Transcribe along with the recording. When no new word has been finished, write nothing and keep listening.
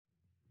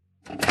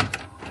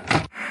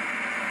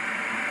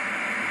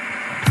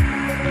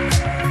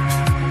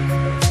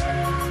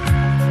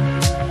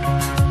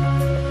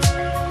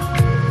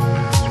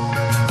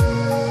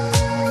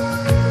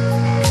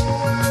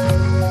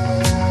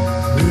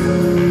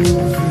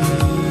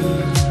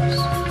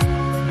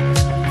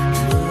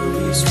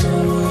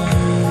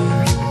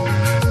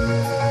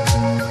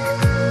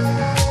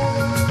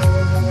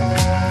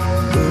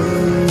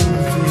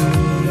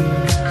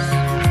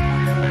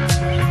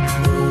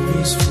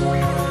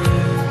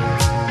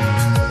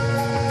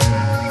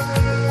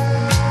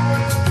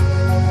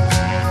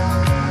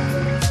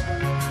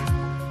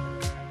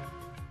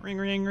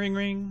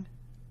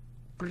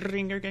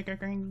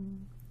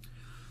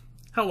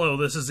Hello,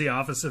 this is the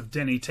office of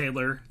Denny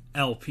Taylor,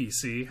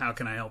 LPC. How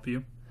can I help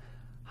you?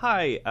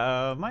 Hi,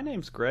 my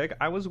name's Greg.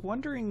 I was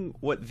wondering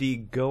what the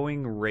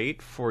going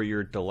rate for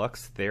your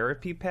deluxe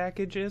therapy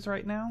package is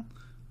right now?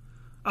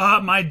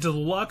 My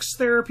deluxe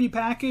therapy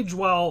package?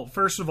 Well,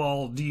 first of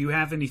all, do you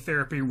have any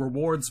therapy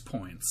rewards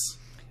points?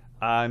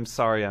 I'm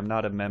sorry, I'm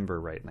not a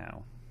member right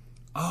now.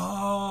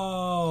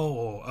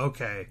 Oh,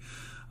 okay.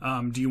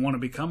 Do you want to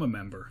become a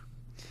member?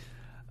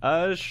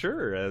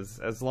 Sure,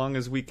 as long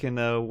as we can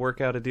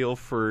work out a deal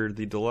for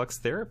the deluxe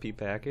therapy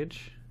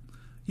package.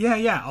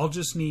 Yeah. I'll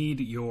just need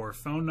your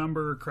phone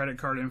number, credit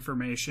card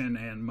information,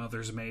 and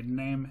mother's maiden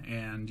name,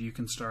 and you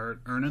can start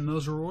earning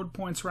those reward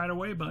points right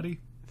away, buddy.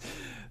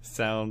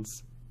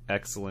 Sounds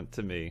excellent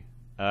to me.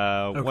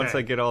 Okay. Once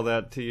I get all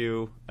that to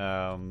you,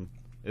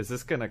 is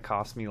this gonna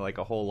cost me like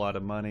a whole lot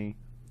of money?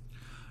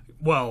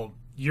 Well,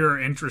 you're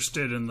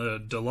interested in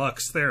the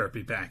deluxe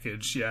therapy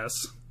package, yes?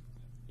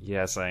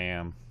 Yes, I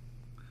am.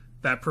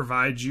 That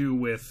provides you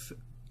with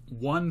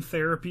one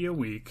therapy a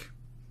week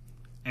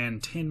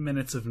and 10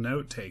 minutes of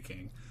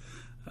note-taking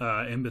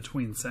in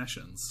between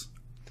sessions.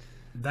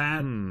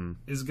 That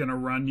is going to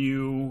run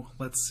you,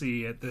 let's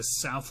see, at this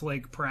South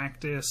Lake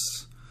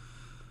practice.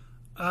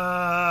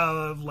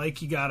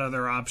 Like you got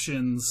other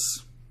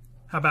options.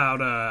 How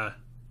about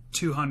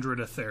 200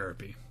 a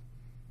therapy?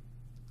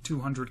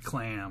 200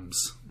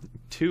 clams.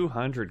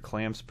 200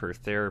 clams per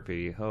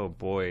therapy. Oh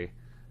boy.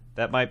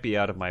 That might be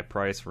out of my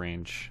price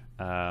range.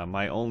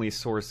 My only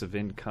source of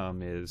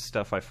income is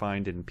stuff I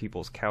find in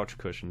people's couch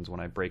cushions when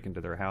I break into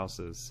their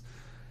houses.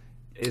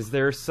 Is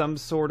there some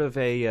sort of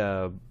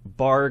a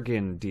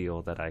bargain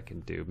deal that I can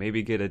do?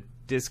 Maybe get a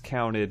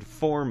discounted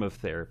form of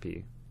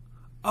therapy?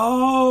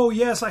 Oh,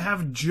 yes, I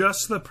have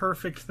just the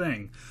perfect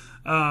thing.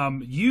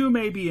 You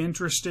may be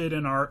interested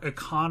in our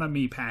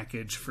economy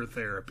package for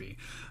therapy.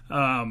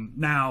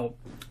 Now,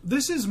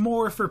 this is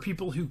more for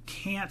people who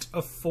can't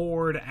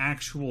afford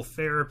actual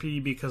therapy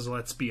because,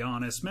 let's be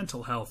honest,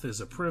 mental health is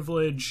a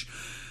privilege.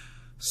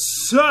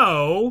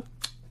 So,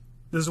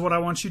 this is what I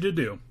want you to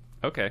do.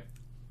 Okay.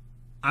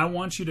 I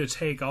want you to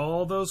take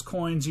all those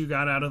coins you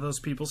got out of those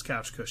people's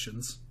couch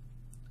cushions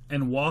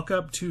and walk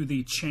up to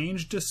the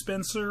change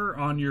dispenser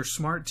on your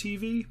smart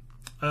TV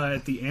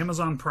at the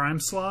Amazon Prime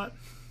slot.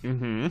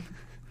 Mm-hmm.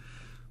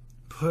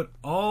 Put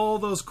all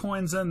those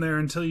coins in there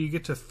until you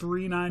get to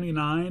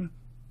 $3.99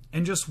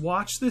 and just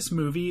watch this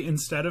movie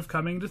instead of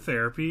coming to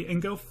therapy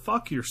and go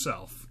fuck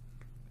yourself.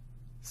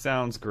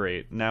 Sounds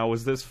great. Now,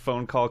 was this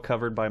phone call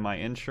covered by my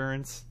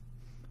insurance?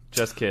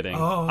 Just kidding.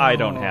 Oh. I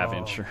don't have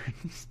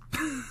insurance.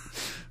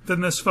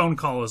 Then this phone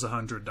call is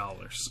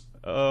 $100.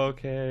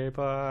 Okay,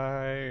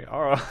 bye.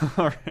 All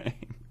right.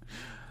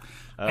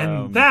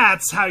 And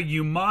that's how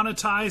you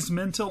monetize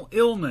mental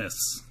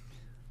illness.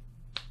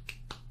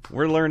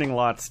 We're learning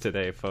lots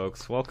today,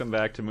 folks. Welcome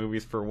back to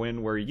Movies for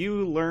Win, where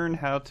you learn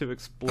how to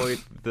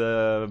exploit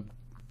the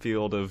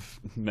field of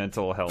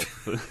mental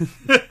health.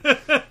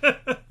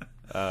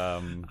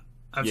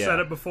 I've said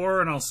it before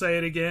and I'll say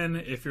it again.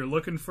 If you're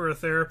looking for a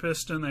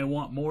therapist and they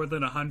want more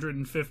than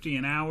 $150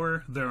 an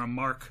hour, they're a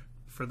mark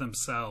for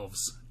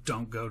themselves.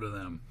 Don't go to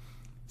them.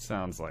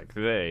 Sounds like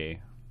they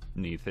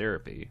need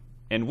therapy.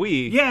 And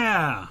we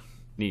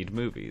need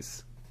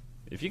movies.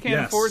 If you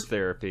can't afford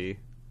therapy,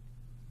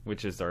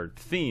 which is our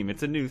theme,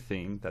 it's a new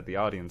theme that the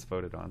audience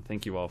voted on.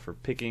 Thank you all for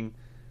picking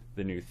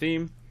the new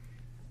theme.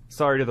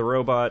 Sorry to the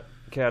robot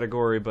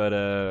category, but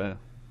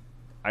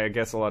I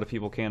guess a lot of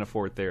people can't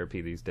afford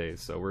therapy these days,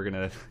 so we're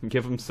going to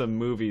give them some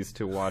movies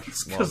to watch.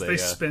 Because they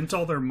spent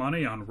all their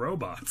money on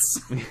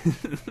robots.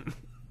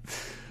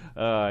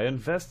 I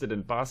invested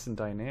in Boston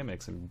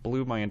Dynamics and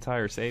blew my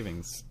entire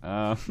savings.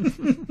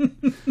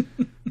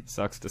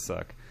 Sucks to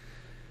suck.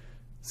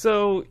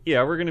 So,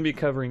 yeah, we're going to be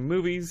covering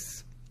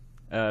movies,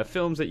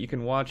 films that you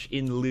can watch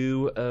in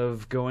lieu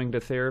of going to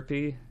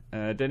therapy.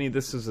 Denny,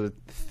 this is a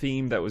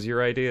theme that was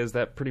your idea. Is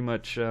that pretty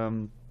much...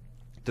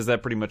 does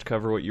that pretty much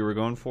cover what you were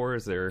going for?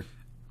 Is there...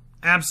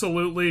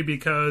 Absolutely,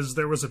 because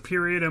there was a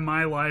period in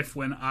my life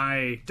when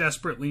I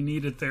desperately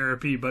needed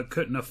therapy but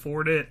couldn't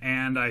afford it,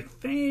 and I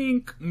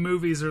think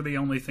movies are the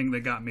only thing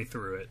that got me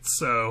through it.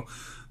 So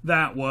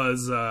that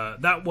was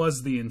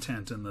the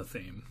intent and the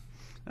theme.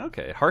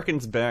 Okay,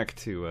 harkens back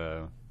to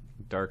a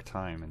dark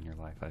time in your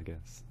life, I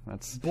guess.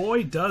 That's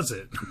boy does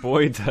it.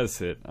 Boy does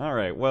it. All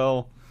right,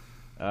 well,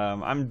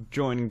 I'm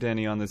joining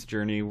Denny on this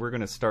journey. We're going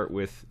to start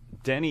with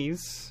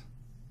Denny's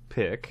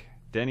pick.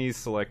 Denny's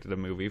selected a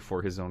movie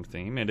for his own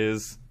theme. It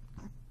is,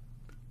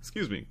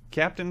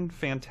 Captain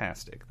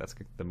Fantastic. That's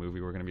the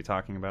movie we're going to be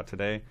talking about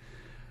today.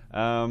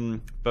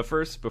 But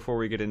first, before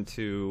we get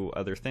into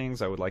other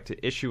things, I would like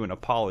to issue an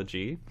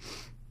apology.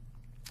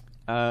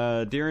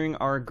 During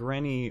our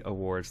Granny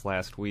Awards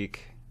last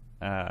week,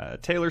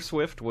 Taylor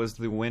Swift was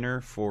the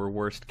winner for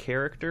Worst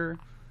Character.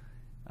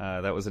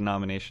 That was a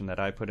nomination that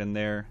I put in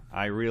there.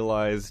 I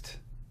realized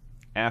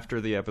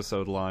after the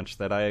episode launched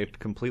that I had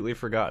completely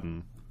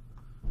forgotten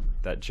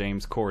that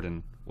James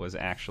Corden was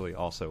actually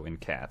also in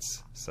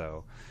Cats.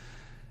 So,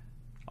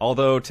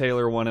 although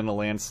Taylor won in a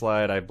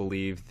landslide, I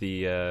believe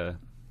the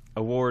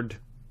award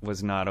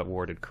was not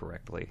awarded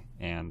correctly,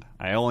 and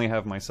I only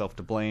have myself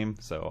to blame,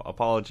 so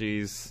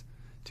apologies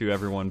to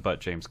everyone but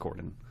James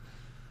Corden.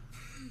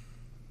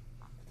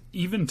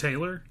 Even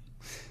Taylor?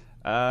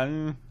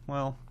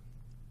 Well,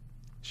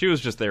 she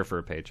was just there for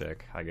a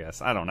paycheck, I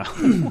guess. I don't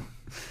know.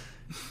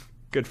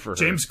 Good for her.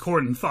 James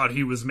Corden thought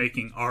he was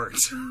making art.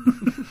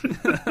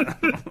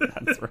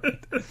 That's right.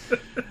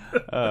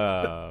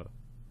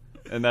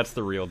 And that's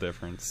the real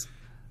difference.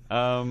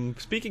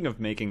 Speaking of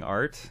making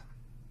art,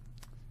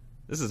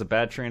 this is a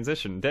bad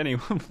transition. Denny,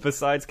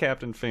 besides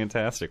Captain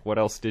Fantastic, what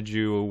else did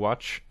you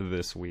watch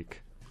this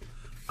week?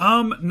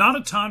 Not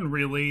a ton,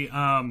 really.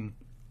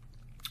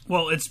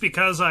 Well, it's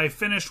because I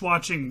finished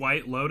watching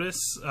White Lotus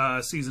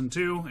season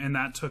 2, and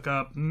that took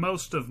up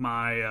most of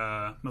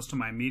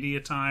my media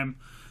time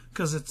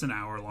because it's an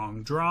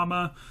hour-long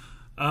drama.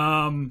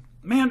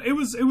 Man, it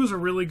was a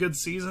really good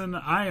season.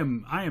 I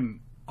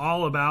am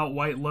all about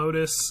White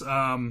Lotus.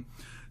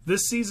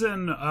 This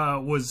season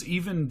was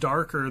even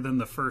darker than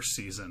the first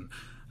season,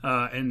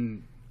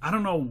 and I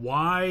don't know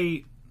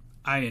why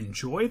I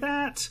enjoy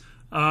that.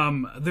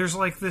 There's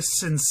like this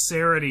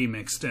sincerity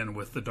mixed in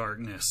with the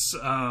darkness.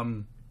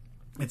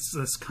 It's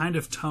this kind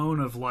of tone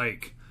of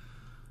like,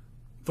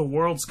 the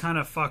world's kind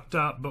of fucked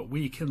up, but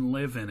we can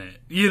live in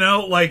it. You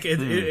know, like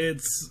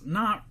it's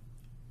not,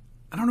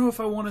 I don't know if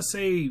I want to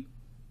say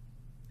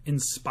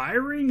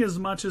inspiring as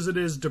much as it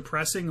is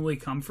depressingly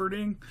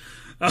comforting.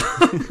 I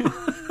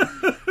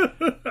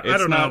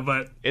don't know,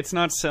 but it's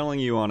not selling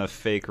you on a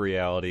fake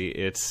reality.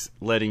 It's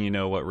letting you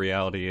know what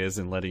reality is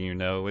and letting you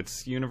know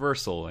it's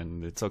universal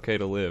and it's okay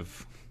to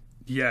live.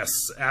 Yes,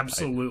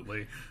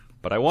 absolutely.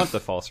 But I want the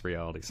false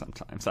reality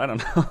sometimes. I don't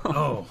know.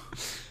 Oh,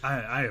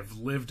 I have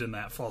lived in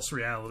that false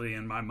reality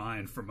in my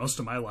mind for most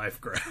of my life,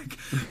 Greg.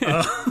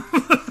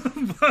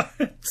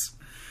 But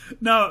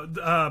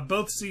no,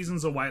 both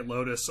seasons of White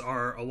Lotus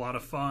are a lot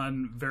of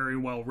fun, very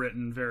well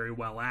written, very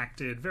well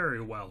acted, very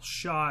well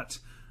shot.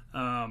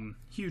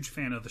 Huge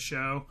fan of the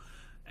show.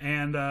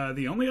 And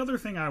the only other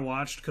thing I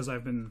watched, because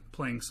I've been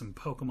playing some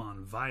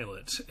Pokemon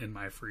Violet in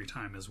my free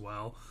time as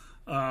well,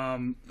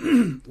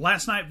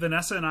 last night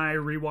Vanessa and I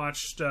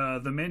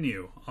rewatched The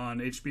Menu on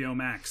HBO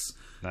Max.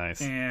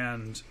 Nice.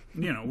 And,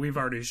 you know, we've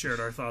already shared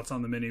our thoughts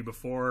on The Menu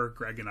before.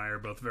 Greg and I are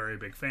both very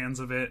big fans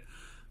of it.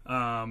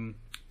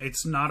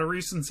 It's not a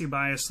recency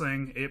bias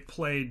thing. It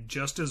played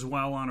just as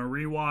well on a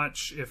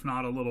rewatch, if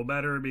not a little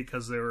better,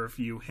 because there were a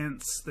few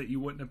hints that you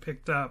wouldn't have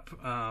picked up.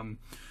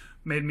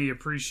 Made me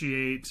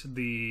appreciate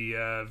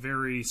the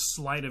very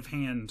sleight of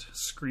hand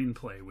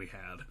screenplay we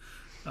had.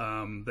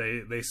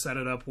 They set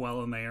it up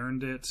well and they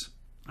earned it.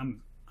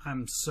 I'm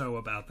so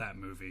about that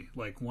movie.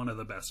 Like, one of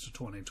the best of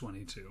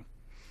 2022.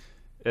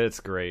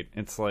 It's great.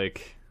 It's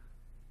like,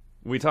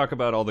 we talk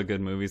about all the good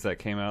movies that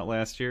came out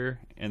last year,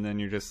 and then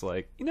you're just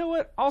like, you know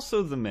what?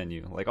 Also The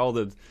Menu. Like,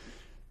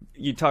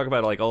 you talk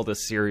about like all the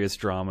serious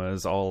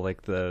dramas, all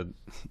like the,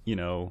 you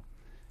know,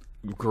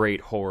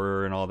 great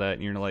horror and all that,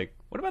 and you're like,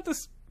 what about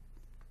this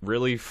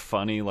really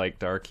funny, like,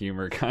 dark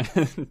humor kind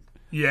of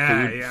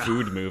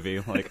food movie?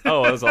 Like,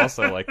 oh, it was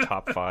also like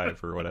top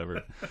 5 or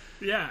whatever.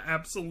 Yeah,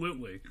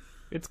 absolutely.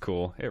 It's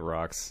cool. It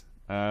rocks.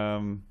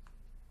 Well,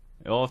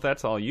 if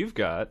that's all you've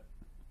got.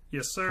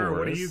 Yes, sir.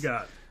 What do you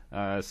got?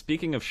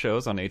 Speaking of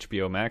shows on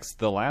HBO Max,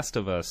 The Last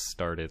of Us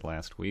started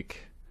last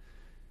week.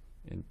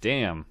 And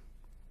damn,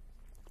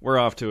 we're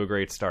off to a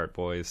great start,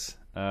 boys.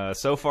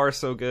 So far,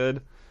 so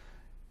good.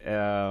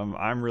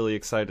 I'm really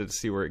excited to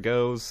see where it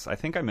goes. I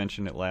think I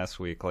mentioned it last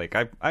week. Like,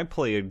 I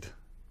played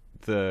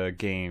the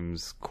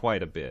games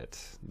quite a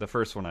bit. The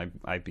first one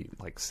I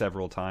beat like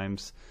several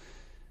times.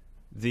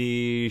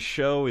 The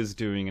show is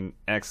doing an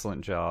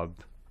excellent job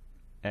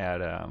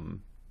at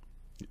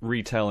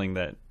retelling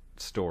that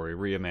story,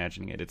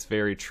 reimagining it. It's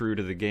very true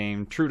to the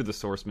game, true to the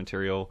source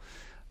material.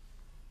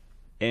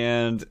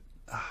 And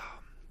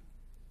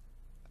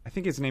I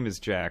think his name is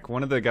Jack,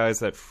 one of the guys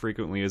that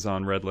frequently is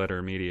on Red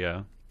Letter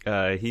Media.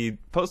 He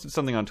posted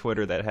something on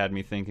Twitter that had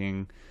me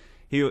thinking.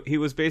 He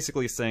was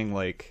basically saying,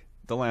 like,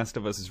 The Last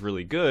of Us is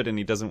really good and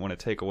he doesn't want to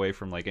take away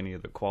from like any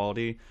of the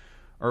quality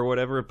or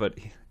whatever, but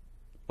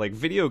like,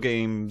 video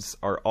games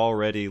are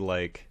already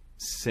like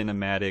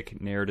cinematic,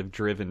 narrative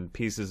driven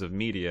pieces of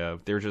media.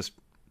 They're just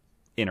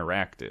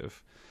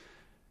interactive.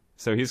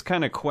 So he's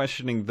kind of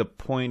questioning the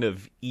point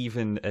of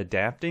even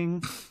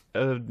adapting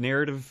a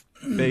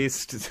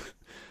narrative-based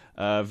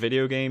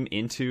video game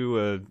into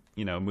a,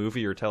 you know,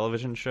 movie or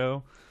television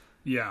show.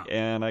 Yeah.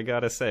 And I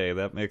gotta say,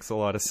 that makes a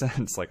lot of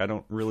sense. Like, I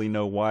don't really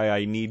know why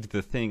I need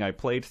the thing I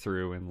played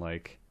through and,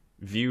 like,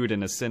 viewed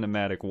in a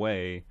cinematic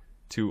way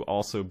to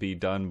also be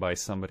done by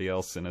somebody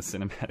else in a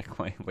cinematic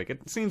way. Like,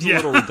 it seems a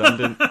little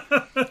redundant.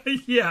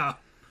 Yeah.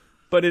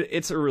 But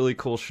it's a really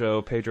cool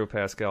show. Pedro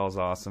Pascal is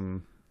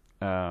awesome.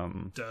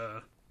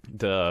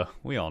 Duh.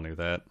 We all knew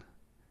that.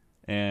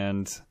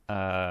 And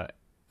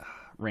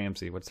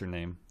Ramsey, what's her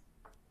name?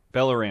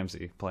 Bella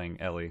Ramsey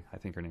playing Ellie. I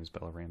think her name's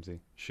Bella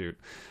Ramsey. Shoot.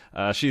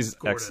 She's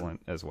Gordon.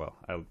 Excellent as well.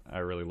 I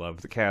really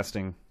love the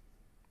casting.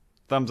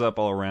 Thumbs up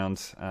all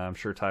around. I'm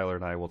sure Tyler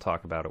and I will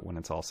talk about it when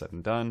it's all said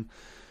and done.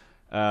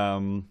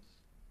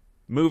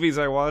 Movies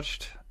I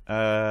watched.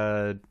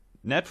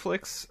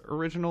 Netflix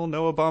original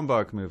Noah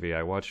Baumbach movie.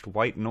 I watched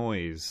White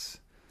Noise.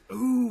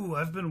 Ooh,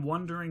 I've been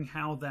wondering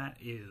how that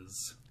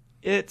is.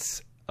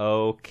 It's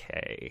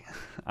okay.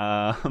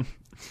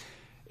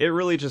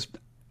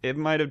 It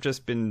might have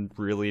just been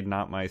really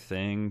not my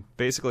thing.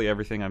 Basically,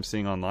 everything I'm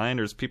seeing online,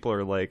 there's people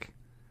are like,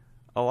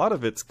 a lot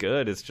of it's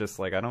good. It's just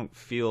like, I don't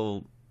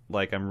feel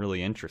like I'm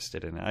really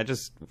interested in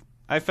it.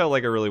 I felt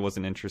like I really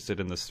wasn't interested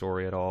in the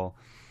story at all.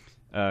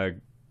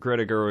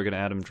 Greta Gerwig and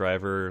Adam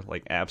Driver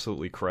like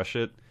absolutely crush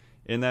it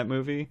in that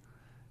movie.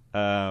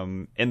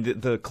 And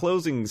the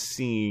closing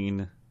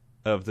scene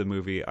of the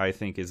movie, I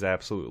think, is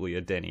absolutely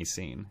a Denny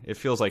scene. It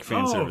feels like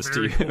fan service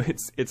to you. Cool.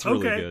 It's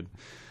really good.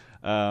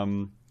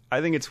 I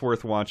think it's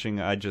worth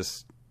watching. I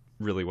just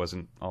really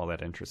wasn't all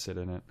that interested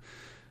in it.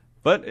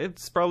 But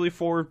it's probably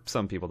for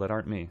some people that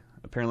aren't me.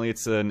 Apparently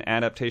it's an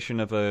adaptation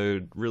of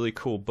a really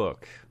cool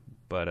book,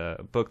 but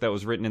a book that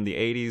was written in the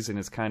 80s, and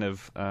it's kind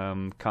of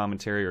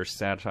commentary or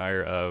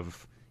satire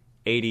of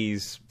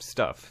 80s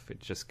stuff. It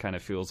just kind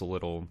of feels a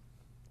little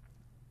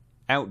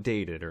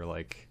outdated, or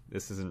like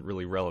this isn't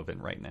really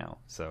relevant right now.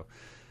 So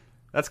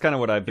that's kind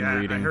of what I've been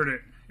reading. I heard it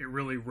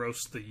really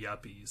roasts the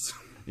yuppies.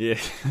 Yeah,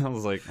 I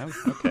was like,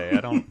 okay, I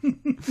don't...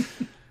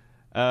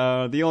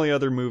 the only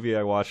other movie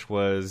I watched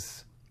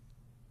was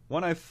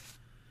one I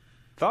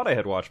thought I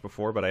had watched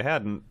before, but I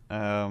hadn't.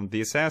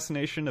 The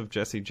Assassination of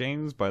Jesse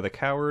James by the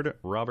coward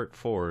Robert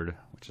Ford,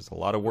 which is a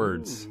lot of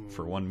words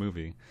for one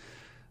movie.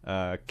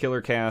 Killer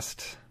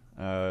cast.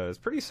 It's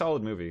a pretty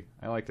solid movie.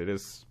 I liked it.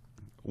 It's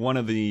one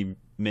of the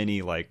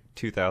many, like,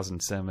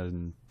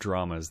 2007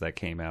 dramas that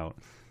came out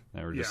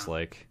that were just,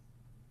 like,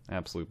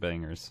 absolute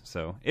bangers.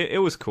 So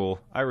it was cool.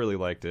 I really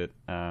liked it.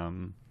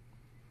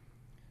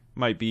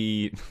 Might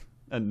be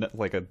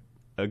a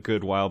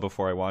good while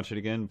before I watch it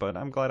again, but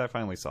I'm glad I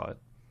finally saw it.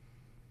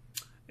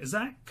 Is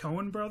that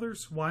Coen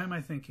Brothers? Why am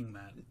I thinking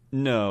that?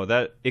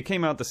 No, it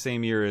came out the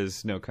same year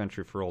as No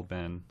Country for Old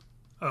Men.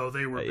 Oh,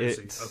 they were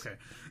busy. Okay.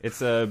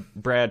 It's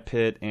Brad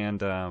Pitt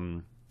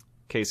and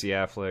Casey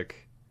Affleck.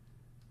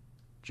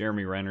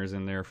 Jeremy Renner's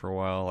in there for a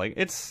while. Like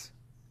it's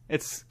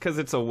because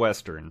it's a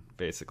Western,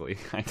 basically.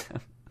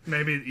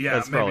 Maybe, yeah.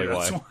 That's probably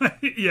why.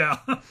 Yeah.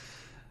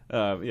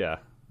 Yeah.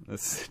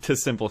 To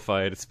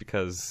simplify it, it's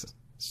because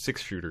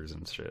 6-shooters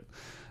and shit.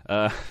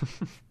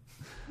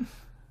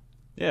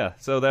 Yeah,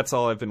 so that's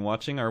all I've been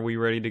watching. Are we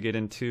ready to get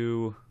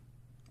into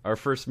our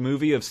first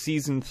movie of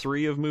Season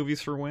 3 of Movies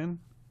for Win?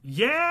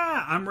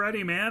 Yeah, I'm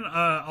ready, man.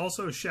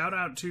 Also, shout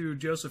out to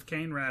Joseph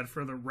Cainrad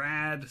for the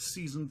rad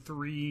Season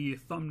 3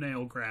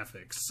 thumbnail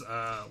graphics.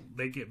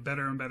 They get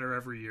better and better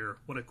every year.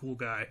 What a cool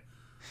guy.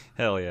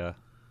 Hell yeah.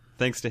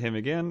 Thanks to him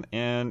again.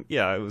 And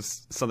yeah, it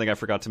was something I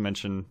forgot to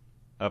mention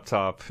up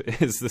top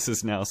is this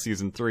is now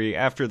Season 3.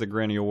 After the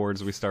Granny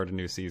Awards, we start a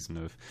new season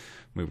of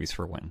Movies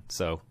for Win.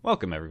 So,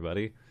 welcome,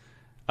 everybody.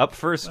 Up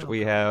first,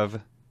 we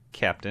have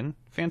Captain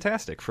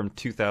Fantastic from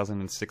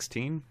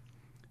 2016.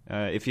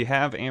 If you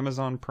have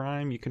Amazon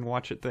Prime, you can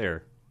watch it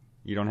there.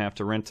 You don't have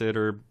to rent it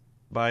or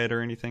buy it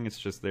or anything. It's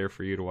just there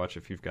for you to watch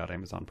if you've got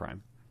Amazon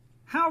Prime.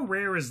 How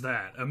rare is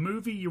that? A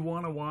movie you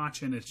want to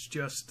watch and it's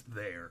just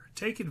there.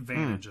 Take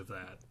advantage of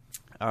that.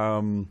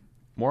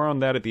 More on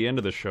that at the end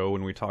of the show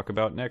when we talk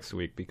about next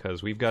week,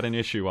 because we've got an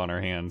issue on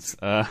our hands.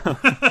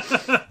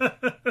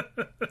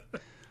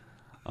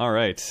 All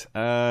right.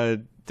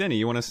 Denny,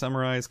 you want to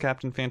summarize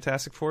Captain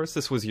Fantastic for us?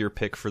 This was your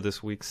pick for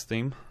this week's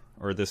theme?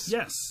 Or this...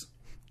 Yes.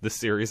 This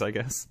series, I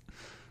guess.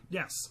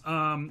 Yes.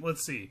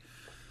 Let's see.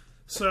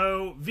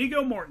 So,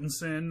 Viggo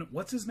Mortensen,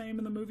 what's his name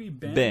in the movie?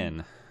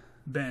 Ben,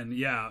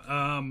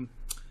 yeah.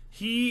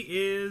 He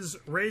is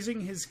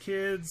raising his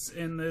kids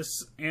in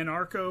this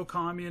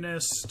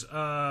anarcho-communist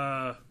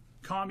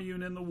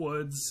commune in the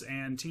woods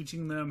and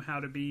teaching them how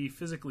to be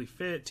physically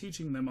fit,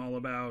 teaching them all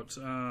about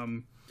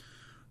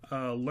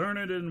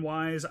learned and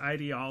wise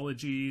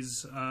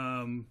ideologies,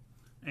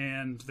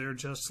 and they're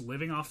just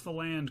living off the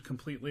land,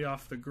 completely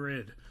off the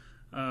grid.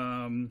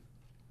 And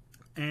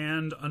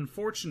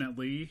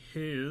unfortunately,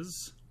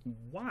 his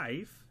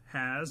wife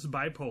has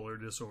bipolar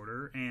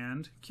disorder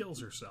and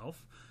kills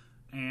herself.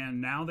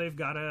 And now they've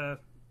got to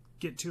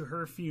get to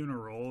her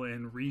funeral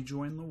and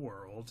rejoin the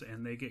world.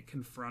 And they get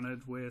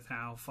confronted with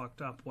how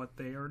fucked up what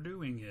they are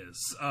doing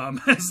is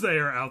as they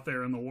are out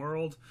there in the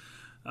world.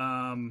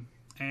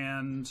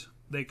 And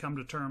they come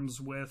to terms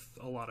with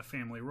a lot of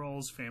family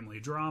roles, family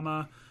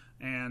drama,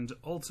 and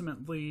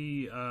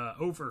ultimately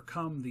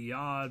overcome the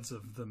odds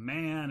of the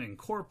man in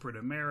corporate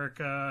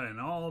America and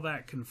all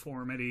that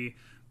conformity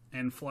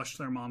and flush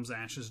their mom's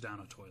ashes down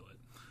a toilet.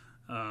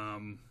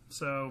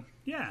 So,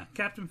 yeah,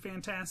 Captain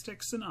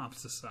Fantastic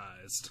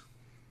synopsisized.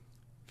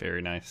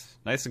 Very nice.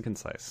 Nice and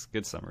concise.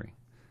 Good summary.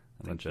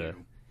 A bunch of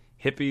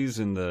hippies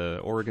in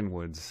the Oregon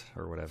woods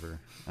or whatever.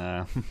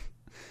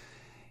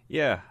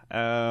 Yeah.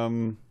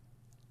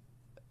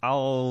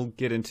 I'll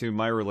get into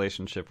my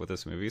relationship with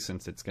this movie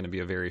since it's going to be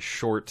a very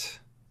short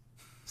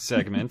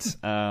segment.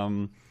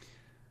 I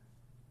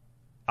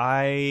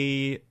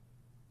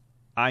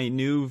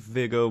knew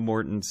Viggo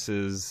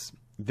Mortensen's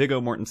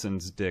Viggo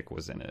Mortensen's dick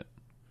was in it.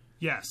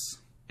 Yes.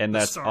 And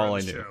that's all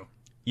I knew. Show.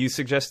 You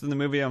suggested the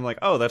movie, I'm like,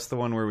 oh, that's the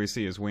one where we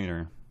see his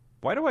wiener.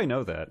 Why do I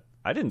know that?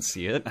 I didn't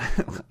see it.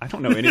 I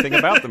don't know anything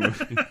about the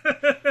movie.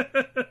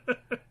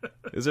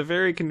 It was a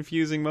very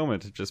confusing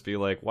moment to just be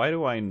like, why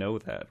do I know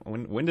that?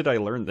 When did I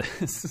learn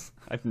this?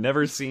 I've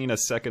never seen a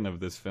second of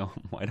this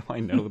film. Why do I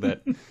know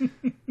that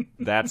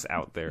that's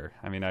out there?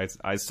 I mean,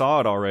 I saw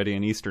it already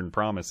in Eastern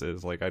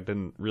Promises. Like, I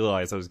didn't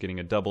realize I was getting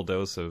a double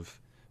dose of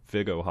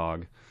Viggo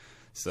Hog.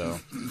 So...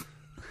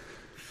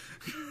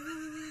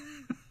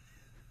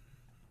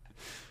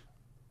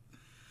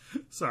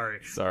 Sorry.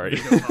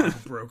 Viggo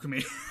Hog broke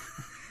me.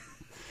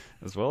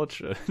 As well it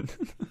should.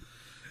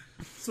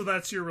 So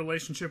that's your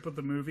relationship with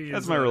the movie?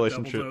 That's my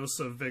relationship. Double dose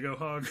of Viggo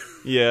Hog?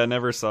 Yeah,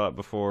 never saw it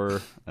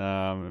before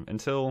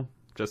until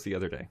just the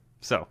other day.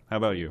 So, how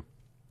about you?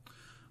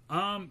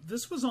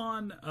 This was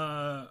on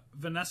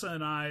Vanessa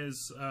and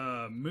I's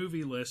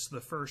movie list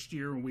the first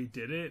year we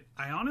did it.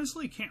 I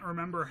honestly can't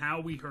remember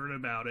how we heard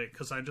about it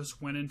because I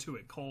just went into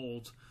it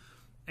cold.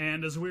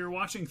 And as we were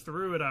watching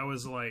through it, I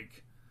was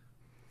like,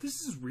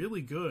 this is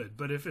really good,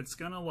 but if it's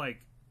gonna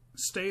like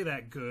stay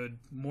that good,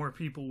 more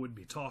people would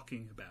be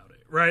talking about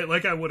it, right?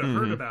 Like I would have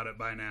heard about it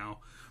by now.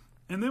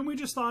 And then we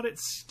just thought it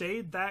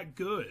stayed that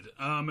good.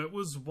 It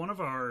was one of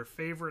our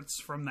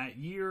favorites from that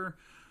year.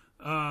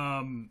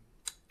 And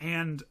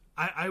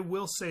I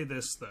will say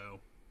this though,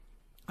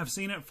 I've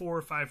seen it 4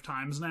 or 5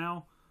 times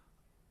now.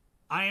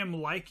 I am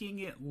liking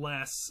it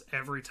less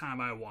every time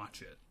I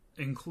watch it,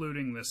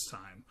 including this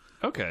time.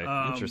 Okay,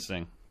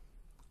 interesting.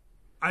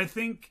 I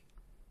think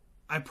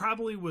I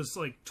probably was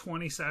like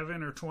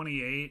 27 or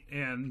 28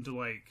 and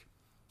like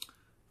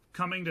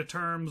coming to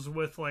terms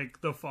with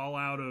like the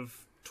fallout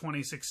of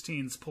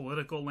 2016's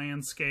political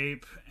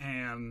landscape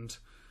and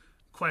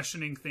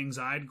questioning things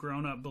I'd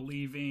grown up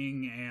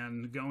believing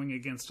and going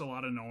against a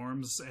lot of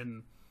norms,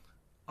 and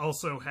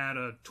also had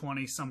a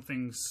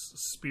 20-something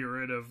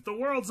spirit of the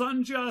world's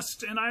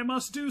unjust and I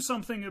must do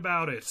something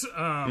about it.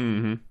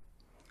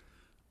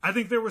 I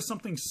think there was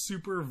something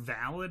super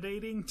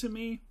validating to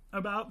me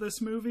about this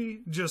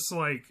movie, just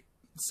like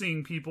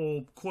seeing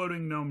people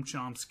quoting Noam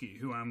Chomsky,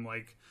 who I'm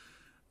like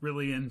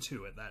really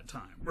into at that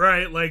time,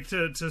 right? Like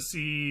to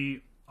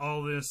see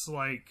all this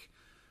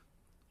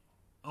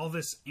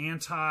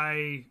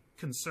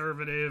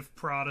anti-conservative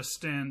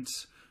Protestant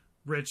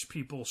rich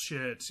people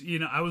shit. You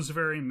know, I was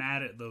very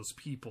mad at those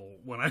people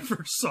when I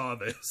first saw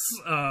this.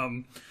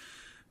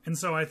 And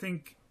so I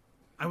think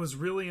I was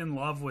really in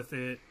love with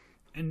it.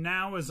 And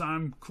now as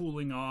I'm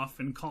cooling off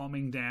and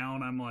calming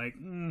down, I'm like,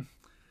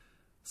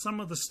 some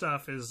of the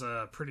stuff is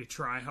pretty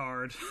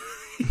try-hard,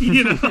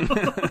 you know,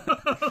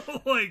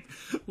 like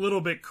a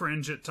little bit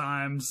cringe at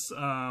times.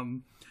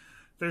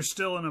 There's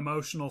still an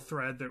emotional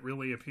thread that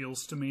really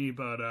appeals to me,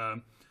 but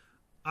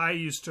I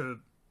used to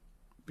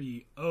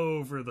be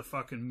over the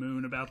fucking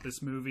moon about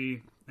this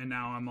movie, and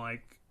now I'm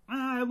like,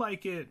 I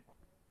like it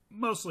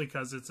mostly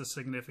because it's a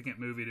significant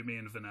movie to me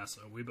and Vanessa.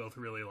 We both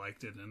really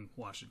liked it and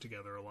watched it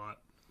together a lot.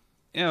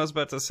 Yeah, I was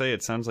about to say,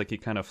 it sounds like you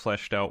kind of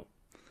fleshed out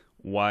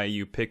why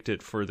you picked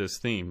it for this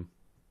theme.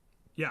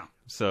 Yeah.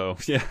 So,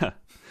 yeah.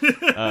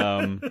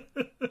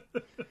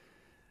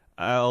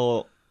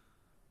 I'll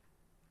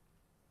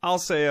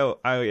say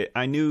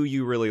I knew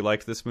you really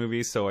liked this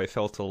movie, so I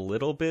felt a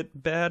little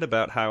bit bad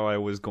about how I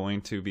was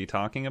going to be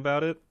talking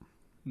about it.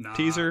 Nah,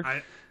 Teaser.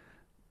 I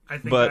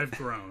think I've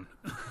grown.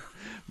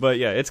 But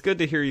yeah, it's good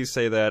to hear you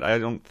say that. I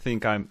don't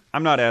think I'm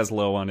not as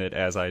low on it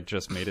as I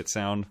just made it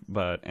sound,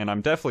 and I'm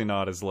definitely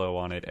not as low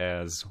on it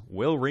as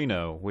Will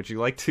Reno. Would you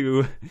like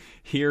to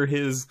hear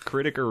his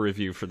critic or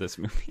review for this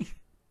movie?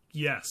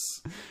 Yes.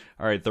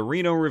 All right, the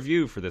Reno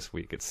review for this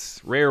week. It's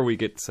rare we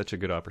get such a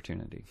good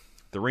opportunity.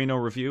 The Reno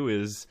review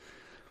is,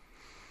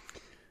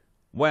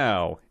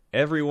 wow,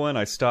 everyone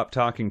I stopped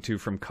talking to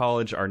from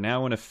college are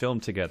now in a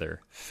film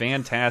together.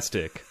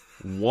 Fantastic.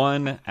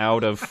 1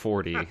 out of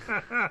 40.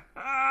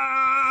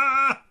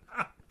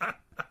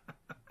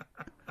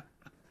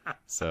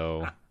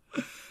 So,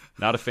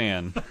 not a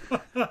fan.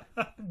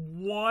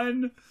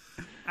 1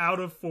 out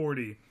of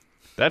 40.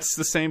 That's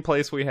the same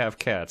place we have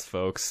cats,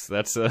 folks.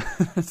 That's a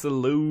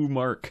low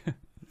mark.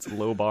 It's a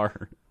low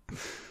bar.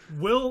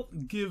 Will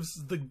gives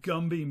the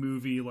Gumby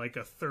movie like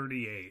a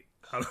 38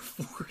 out of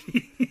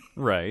 40.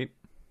 Right.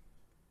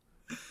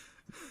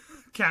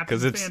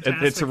 Because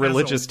it's a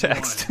religious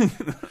text.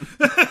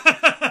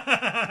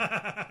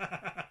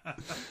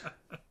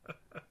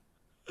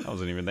 I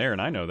wasn't even there,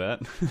 and I know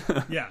that.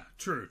 Yeah,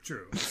 true.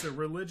 It's a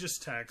religious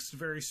text,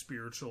 very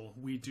spiritual.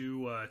 We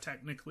do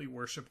technically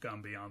worship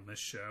Gumby on this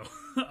show.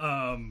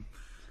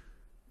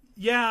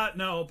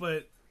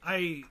 But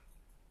I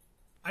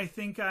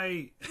think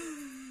I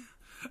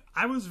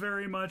was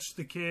very much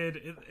the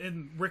kid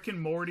in Rick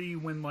and Morty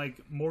when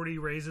like Morty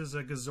raises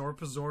a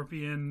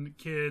Gazorpazorpian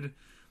kid,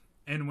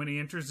 and when he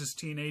enters his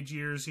teenage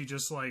years, he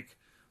just like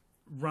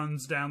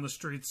runs down the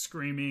streets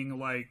screaming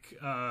like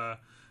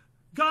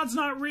God's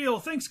not real.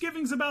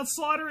 Thanksgiving's about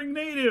slaughtering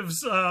natives.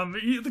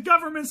 The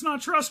government's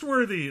not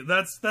trustworthy.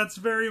 That's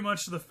very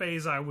much the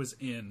phase I was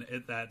in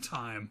at that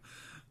time.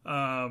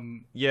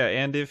 Yeah,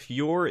 and if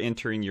you're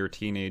entering your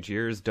teenage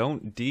years,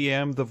 don't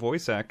DM the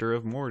voice actor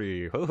of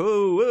Morty. Ho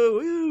ho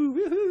woo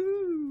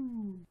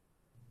woo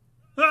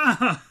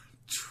woohoo.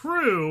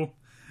 True.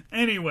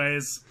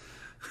 Anyways.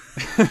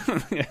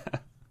 Yeah.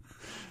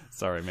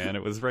 Sorry, man.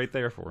 It was right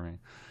there for me.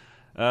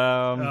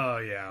 Oh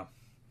yeah.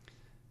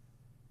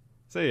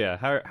 So yeah,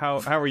 how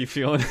are you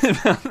feeling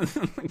about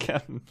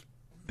Kevin?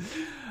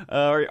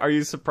 Are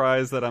you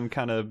surprised that I'm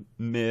kind of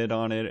mid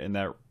on it and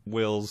that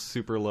Will's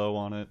super low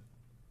on it?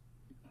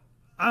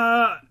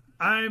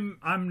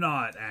 I'm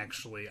not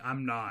actually.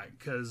 I'm not,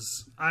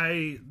 because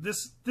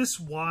this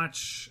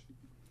watch,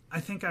 I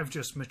think I've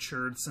just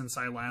matured since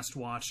I last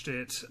watched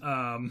it.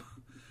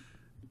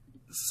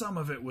 Some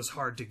of it was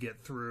hard to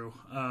get through.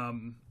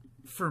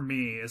 For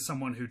me, as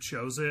someone who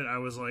chose it, I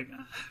was like,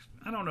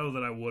 I don't know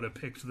that I would have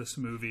picked this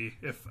movie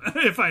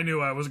if I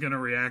knew I was going to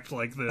react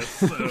like this.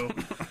 So,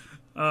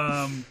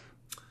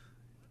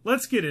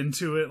 let's get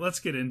into it.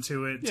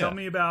 Yeah. Tell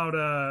me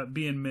about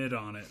being mid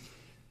on it.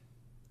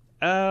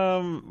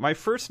 My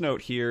first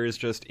note here is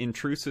just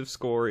intrusive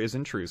score is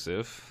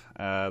intrusive.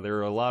 There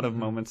are a lot of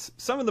moments,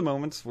 some of the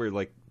moments where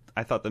like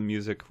I thought the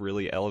music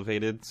really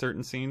elevated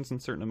certain scenes and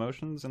certain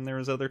emotions, and there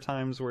was other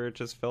times where it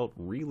just felt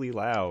really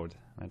loud.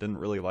 I didn't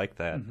really like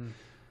that.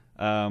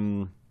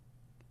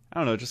 I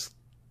don't know, just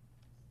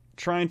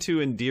trying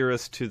to endear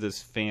us to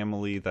this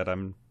family that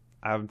I'm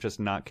just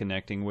not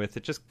connecting with.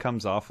 It just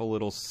comes off a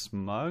little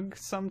smug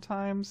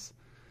sometimes.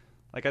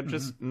 Like I'm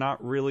just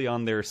not really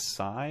on their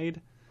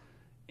side.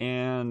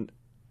 And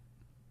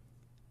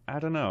I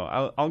don't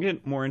know. I'll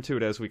get more into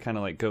it as we kind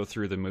of like go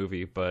through the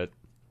movie, but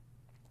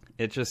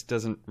it just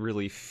doesn't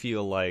really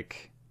feel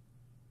like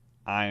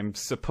I'm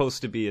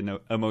supposed to be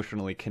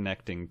emotionally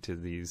connecting to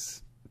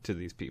these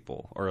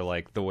people, or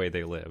like the way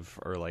they live,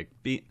 or like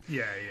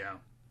yeah.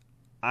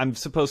 I'm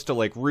supposed to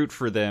like root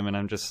for them, and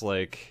I'm just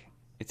like,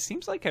 it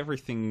seems like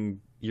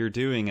everything you're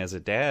doing as a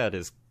dad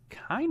is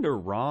kind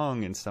of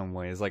wrong in some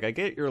ways. Like I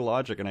get your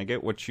logic and I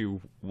get what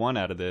you want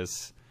out of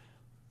this,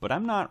 but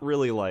I'm not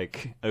really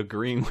like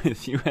agreeing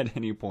with you at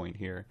any point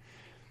here.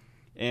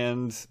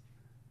 And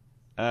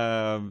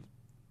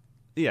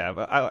yeah,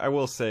 but I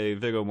will say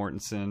Viggo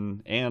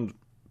Mortensen and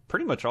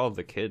pretty much all of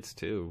the kids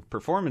too.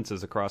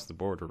 Performances across the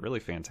board were really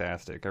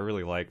fantastic. I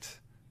really liked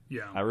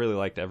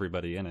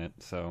everybody in it.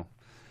 So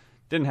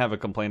didn't have a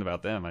complaint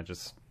about them. I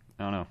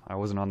don't know. I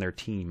wasn't on their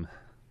team.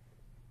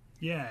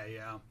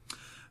 Yeah.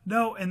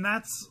 No, and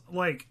that's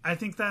like, I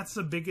think that's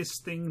the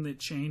biggest thing that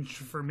changed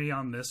for me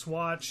on this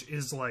watch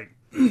is like,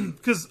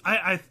 because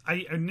I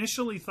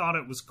initially thought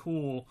it was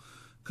cool,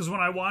 because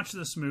when I watched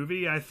this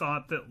movie, I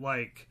thought that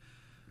like,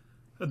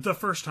 the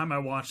first time I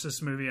watched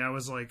this movie, I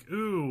was like,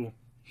 ooh,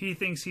 he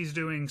thinks he's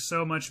doing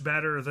so much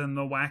better than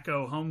the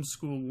wacko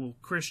homeschool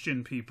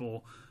Christian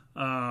people.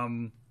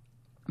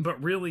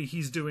 But really,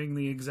 he's doing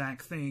the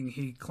exact thing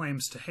he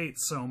claims to hate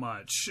so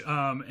much.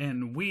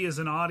 And we as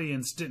an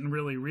audience didn't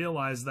really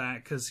realize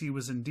that because he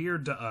was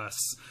endeared to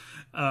us.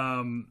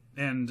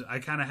 And I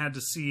kind of had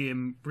to see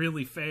him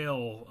really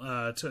fail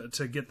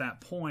to get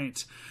that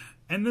point.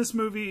 And this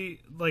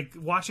movie, like,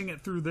 watching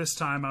it through this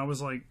time, I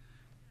was like,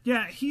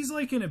 yeah, he's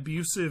like an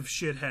abusive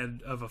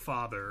shithead of a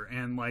father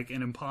and like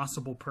an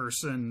impossible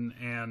person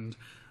and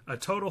a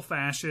total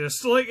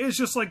fascist. Like, it's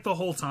just like the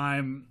whole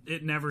time,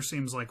 it never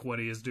seems like what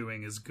he is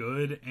doing is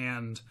good.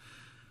 And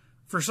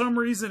for some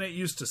reason, it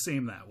used to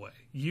seem that way.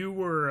 You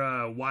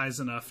were wise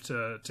enough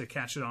to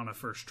catch it on a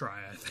first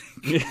try, I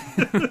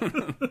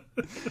think.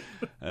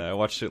 I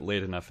watched it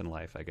late enough in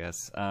life, I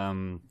guess.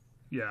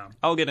 Yeah.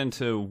 I'll get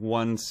into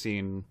one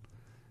scene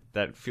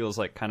that feels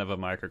like kind of a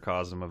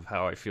microcosm of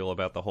how I feel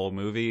about the whole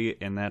movie,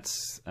 and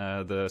that's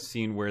the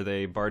scene where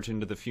they barge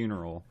into the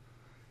funeral.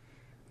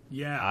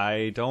 Yeah.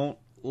 I don't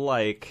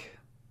like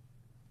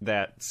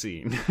that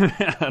scene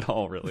at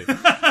all, really.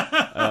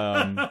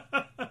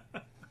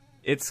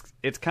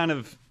 It's kind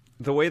of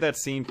the way that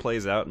scene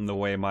plays out and the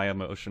way my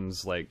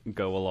emotions like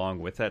go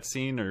along with that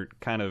scene are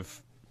kind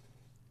of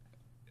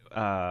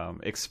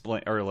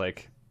explain, or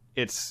like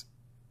it's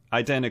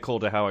identical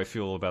to how I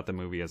feel about the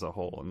movie as a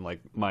whole and like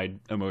my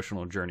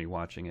emotional journey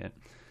watching it.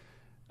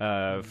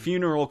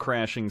 Funeral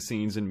crashing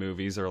scenes in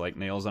movies are like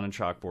nails on a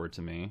chalkboard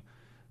to me.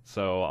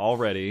 So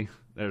already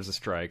there's a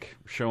strike.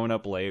 Showing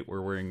up late,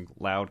 we're wearing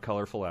loud,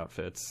 colorful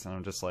outfits. And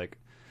I'm just like,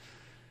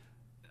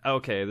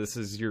 okay, this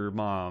is your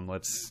mom.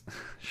 Let's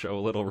show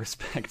a little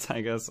respect,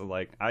 I guess.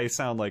 Like, I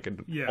sound like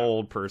an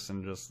old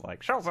person, just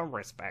like, show some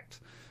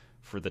respect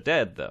for the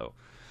dead, though.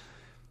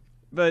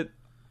 But,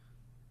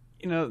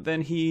 you know,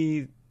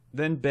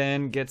 then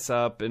Ben gets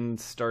up and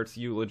starts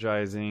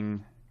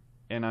eulogizing,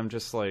 and I'm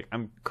just like,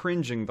 I'm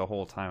cringing the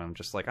whole time. I'm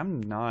just like,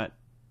 I'm not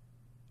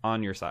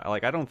on your side.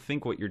 Like, I don't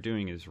think what you're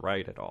doing is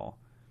right at all.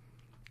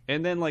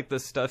 And then, like, the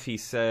stuff he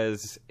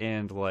says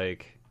and,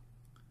 like,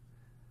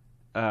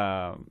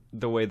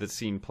 the way the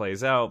scene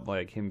plays out,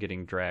 like, him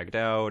getting dragged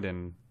out,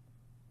 and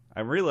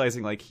I'm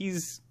realizing, like,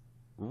 he's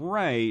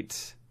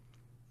right.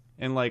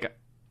 And, like,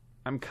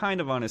 I'm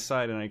kind of on his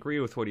side, and I agree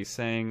with what he's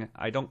saying.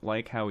 I don't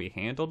like how he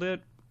handled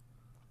it.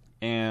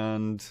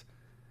 And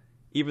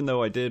even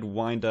though I did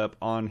wind up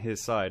on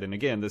his side, and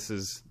again, this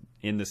is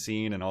in the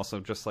scene and also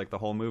just like the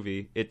whole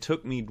movie, it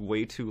took me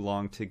way too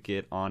long to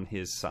get on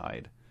his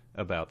side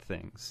about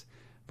things.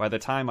 By the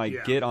time I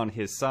get on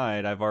his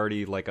side, I've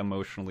already, like,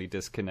 emotionally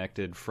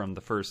disconnected from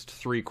the first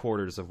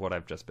 3/4 of what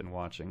I've just been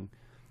watching,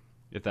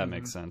 if that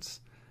makes sense.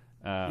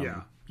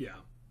 Yeah.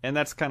 And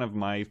that's kind of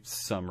my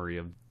summary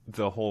of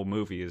the whole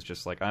movie, is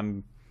just like,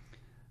 I'm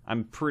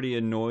pretty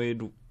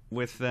annoyed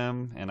with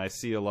them, and I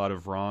see a lot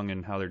of wrong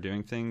in how they're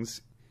doing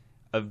things.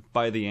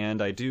 By the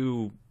end, I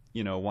do,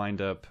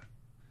 wind up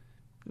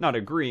not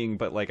agreeing,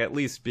 but, like, at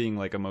least being,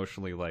 like,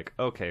 emotionally, like,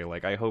 okay,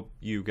 like, I hope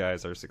you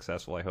guys are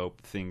successful. I hope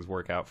things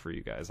work out for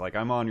you guys. Like,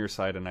 I'm on your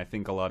side, and I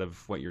think a lot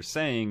of what you're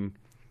saying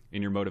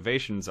and your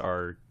motivations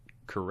are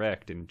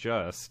correct and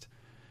just,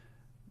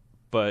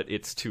 but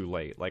it's too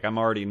late. Like, I'm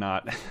already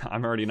not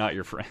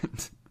your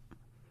friend.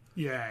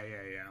 Yeah.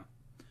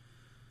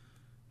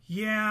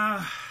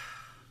 Yeah,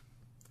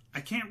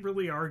 I can't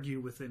really argue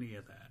with any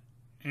of that.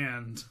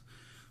 And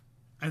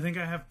I think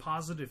I have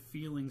positive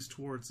feelings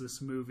towards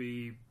this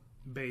movie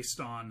based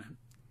on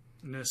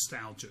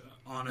nostalgia,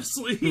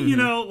 honestly.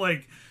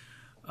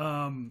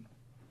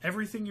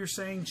 Everything you're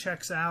saying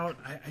checks out.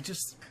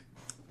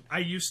 I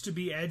used to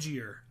be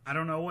edgier. I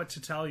don't know what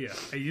to tell you.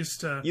 You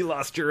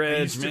lost your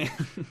edge, man.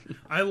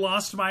 I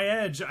lost my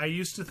edge. I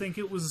used to think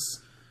it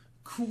was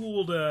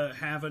cool to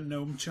have a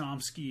Noam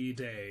Chomsky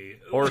day.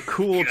 Or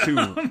cool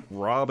to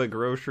rob a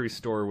grocery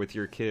store with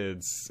your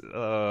kids.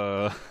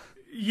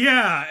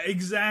 Yeah,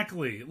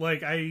 exactly.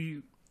 Like,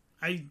 I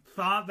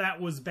thought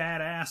that was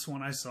badass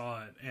when I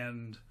saw it,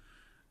 and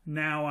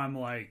now I'm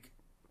like,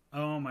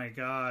 oh my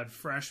god,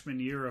 freshman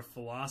year of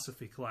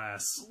philosophy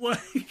class.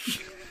 Like,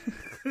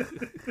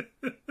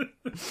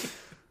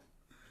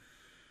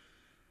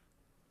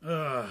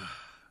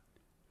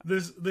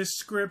 this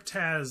script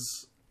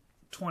has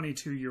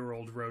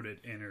 22-year-old wrote it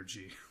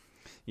energy.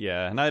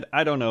 Yeah, and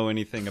I don't know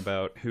anything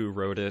about who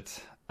wrote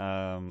it.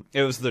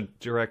 It was the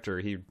director.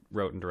 He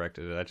wrote and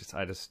directed it.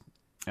 I just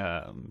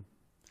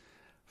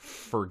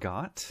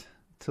forgot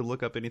to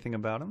look up anything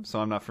about him, so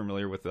I'm not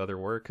familiar with the other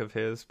work of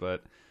his,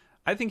 but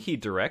I think he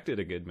directed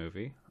a good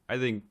movie. I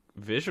think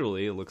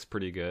visually it looks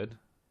pretty good.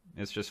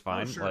 It's just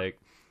fine. Oh, sure.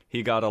 Like,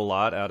 he got a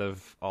lot out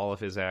of all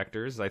of his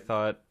actors. I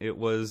thought it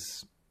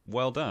was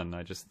well done.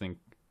 I just think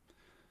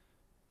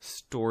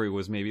story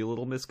was maybe a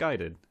little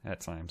misguided at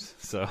times.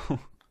 So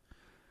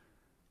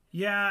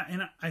yeah,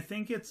 and I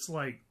think it's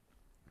like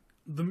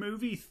the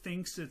movie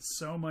thinks it's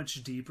so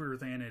much deeper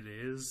than it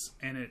is,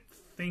 and it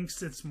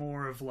thinks it's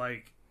more of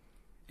like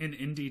an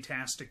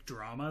indie-tastic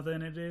drama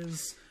than it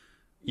is.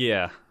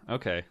 Yeah,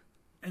 okay.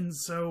 And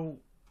so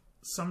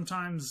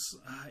sometimes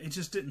it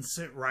just didn't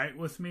sit right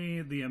with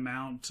me, the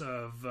amount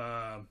of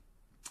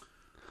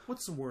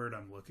what's the word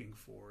I'm looking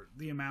for?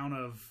 The amount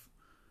of...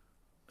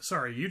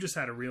 Sorry, you just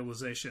had a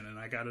realization, and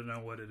I got to know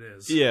what it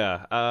is.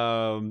 Yeah,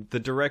 the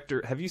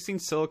director... Have you seen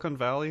Silicon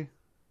Valley?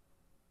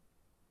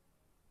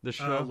 The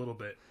show? A little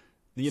bit.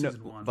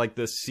 Season 1. Like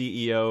the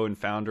CEO and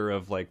founder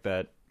of, like,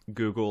 that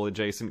Google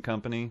adjacent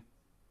company?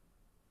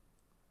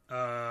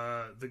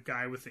 The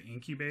guy with the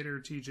incubator,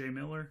 T.J.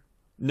 Miller?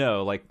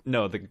 No,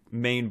 the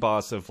main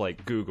boss of,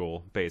 like,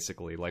 Google,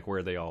 basically, like,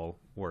 where they all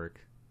work.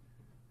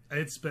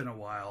 It's been a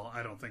while.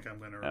 I don't think I'm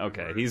going to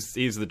remember. Okay,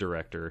 he's the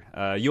director.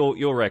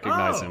 You'll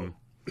recognize him.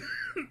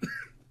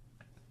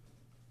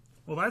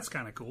 Well, that's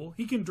kind of cool.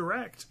 He can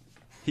direct.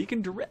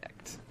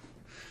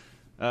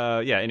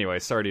 Yeah, anyway,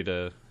 sorry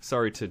to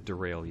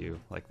derail you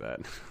like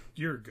that.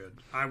 You're good.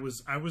 I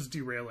was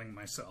derailing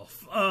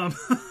myself. I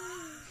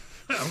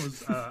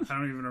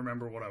don't even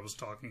remember what I was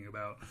talking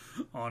about,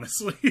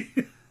 honestly.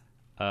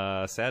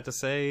 Sad to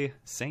say,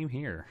 same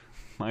here.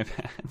 My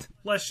bad.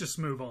 Let's just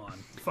move on.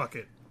 Fuck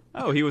it.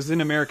 Oh, he was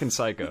in American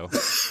Psycho.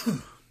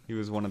 He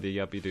was one of the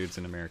yuppie dudes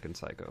in American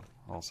Psycho,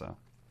 also.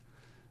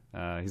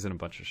 He's in a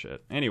bunch of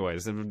shit.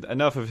 Anyways,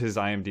 enough of his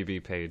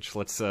IMDb page.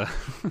 Let's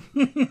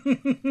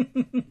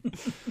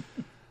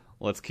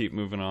keep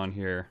moving on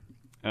here.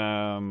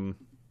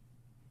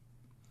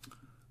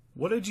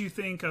 What did you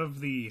think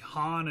of the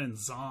Han and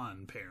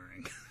Zahn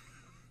pairing?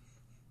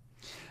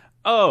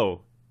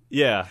 Oh,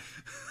 yeah.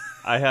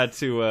 I had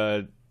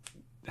to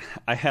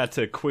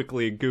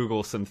quickly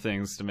Google some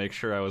things to make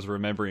sure I was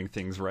remembering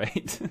things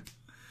right.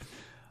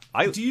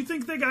 Do you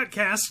think they got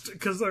cast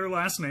because their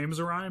last names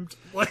rhymed?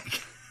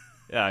 Like,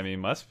 yeah, I mean,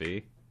 must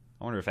be.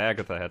 I wonder if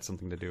Agatha had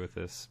something to do with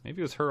this. Maybe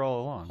it was her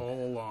all along.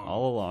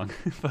 All along.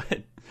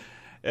 But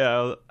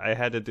yeah, I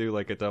had to do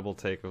like a double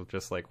take of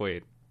just like,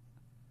 wait,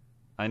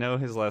 I know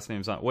his last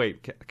name's not.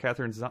 Wait,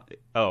 Catherine's not.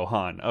 Oh,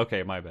 Han.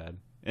 Okay, my bad.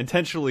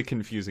 Intentionally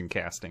confusing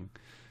casting.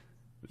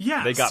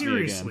 Yeah, they got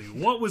seriously. Me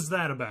again. What was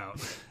that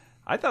about?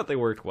 I thought they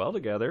worked well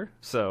together,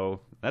 so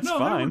that's fine.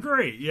 No, they were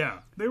great. Yeah,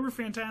 they were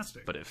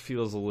fantastic. But it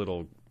feels a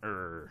little.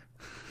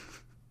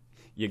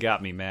 You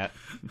got me, Matt.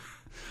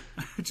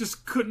 I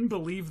just couldn't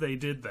believe they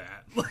did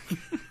that. Like,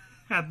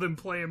 had them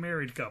play a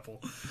married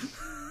couple.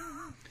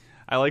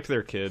 I liked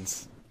their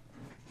kids.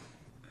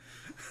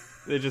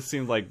 They just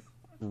seemed like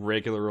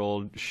regular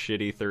old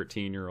shitty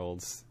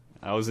 13-year-olds.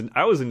 I was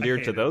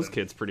endeared to those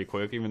kids pretty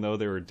quick, even though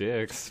they were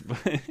dicks.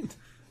 But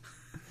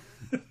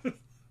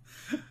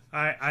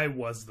I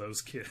was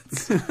those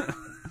kids.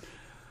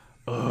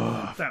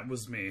 That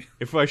was me.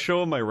 If I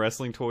show them my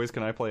wrestling toys,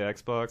 can I play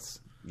Xbox?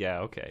 Yeah,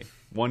 okay.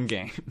 One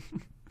game.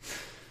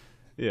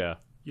 Yeah.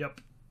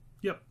 Yep.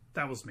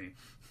 That was me.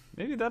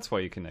 Maybe that's why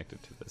you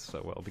connected to this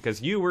so well,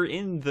 because you were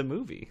in the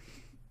movie,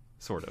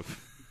 sort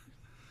of.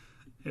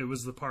 It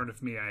was the part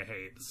of me I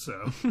hate,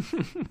 so...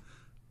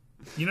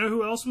 You know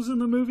who else was in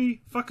the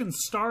movie? Fucking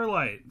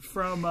Starlight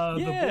from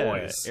The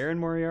Boys. Erin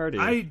Moriarty.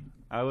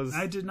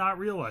 I did not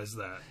realize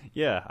that.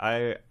 Yeah,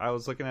 I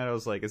was looking at it, I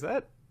was like, is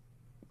that...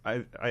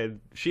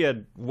 she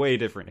had way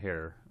different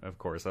hair, of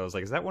course. I was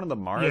like, is that one of the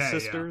Mara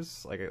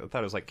sisters? Like, I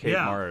thought it was like Kate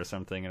Mara or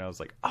something, and I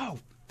was like, oh,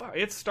 fuck,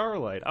 it's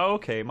Starlight. Oh,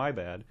 okay, my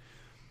bad.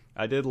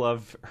 I did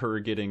love her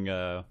getting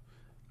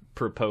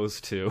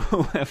proposed to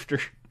after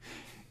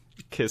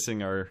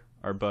kissing our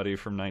buddy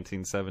from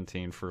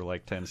 1917 for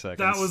like 10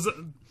 seconds.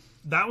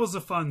 That was a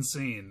fun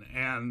scene,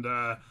 and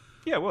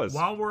yeah, it was.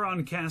 While we're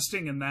on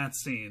casting in that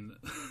scene,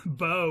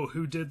 Bo,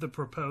 who did the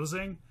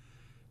proposing,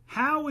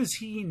 how is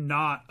he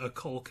not a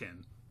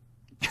Culkin?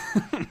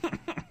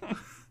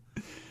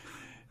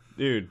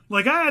 Dude,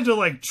 like, I had to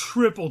like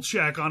triple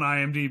check on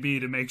IMDb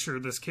to make sure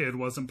this kid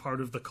wasn't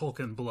part of the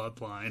Culkin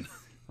bloodline.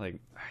 Like,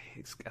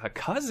 he's a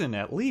cousin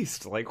at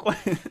least. Like, what?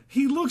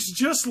 He looks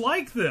just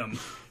like them.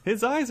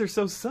 His eyes are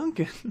so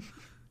sunken.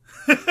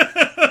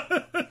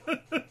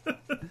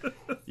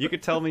 You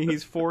could tell me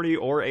he's 40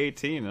 or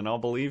 18 and I'll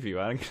believe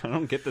you. I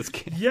don't get this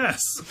kid.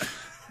 Yes.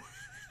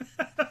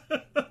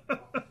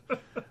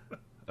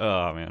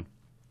 Oh, man.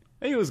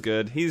 He was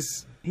good.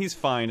 He's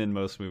fine in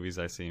most movies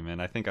I see him in.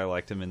 I think I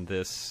liked him in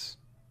this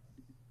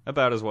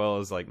about as well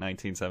as like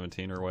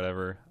 1917 or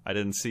whatever. I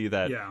didn't see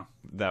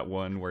that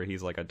one where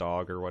he's like a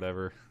dog or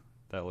whatever.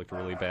 That looked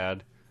really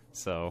bad.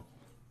 So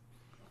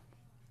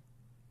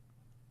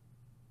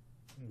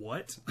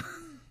what?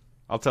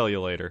 I'll tell you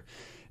later.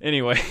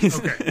 Anyways.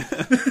 Okay.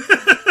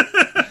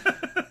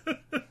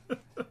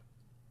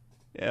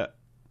 Yeah.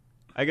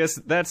 I guess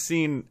that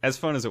scene, as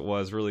fun as it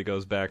was, really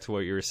goes back to what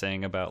you were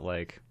saying about,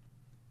 like,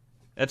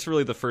 that's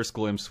really the first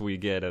glimpse we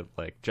get of,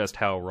 like, just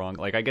how wrong.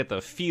 Like, I get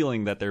the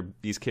feeling that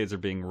these kids are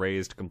being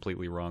raised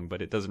completely wrong,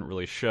 but it doesn't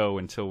really show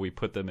until we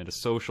put them in a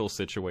social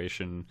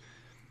situation.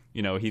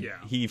 You know,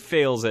 he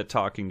fails at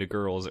talking to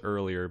girls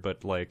earlier,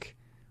 but, like,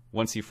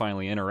 once he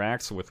finally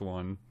interacts with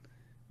one,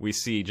 we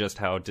see just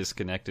how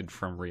disconnected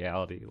from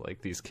reality,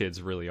 like, these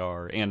kids really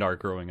are and are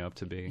growing up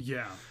to be.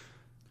 Yeah.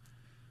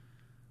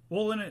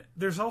 Well,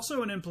 there's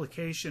also an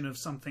implication of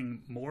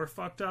something more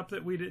fucked up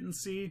that we didn't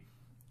see,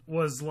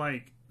 was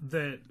like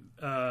that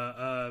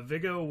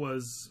Viggo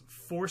was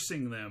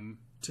forcing them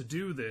to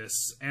do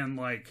this, and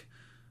like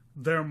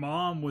their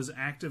mom was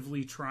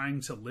actively trying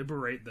to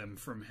liberate them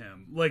from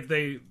him. Like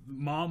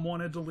mom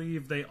wanted to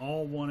leave, they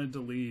all wanted to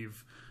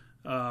leave,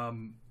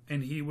 and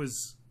he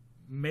was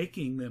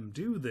making them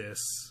do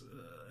this.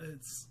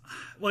 It's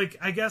like,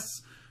 I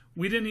guess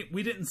we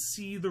didn't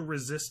see the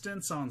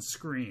resistance on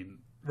screen.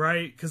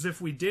 Right? Because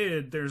if we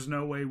did, there's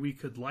no way we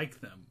could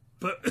like them.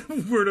 But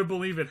we're to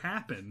believe it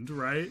happened,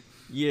 right?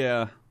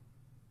 Yeah.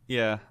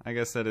 Yeah, I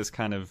guess that is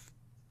kind of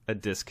a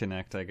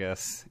disconnect, I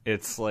guess.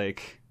 It's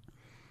like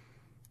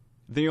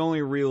the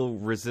only real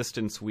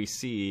resistance we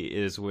see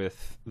is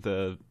with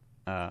the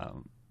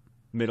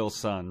middle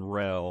son,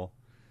 Rel.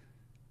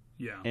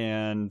 Yeah.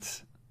 And,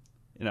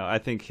 you know, I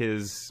think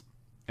his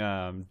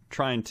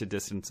trying to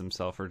distance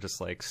himself or just,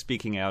 like,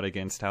 speaking out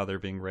against how they're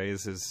being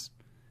raised is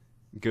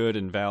good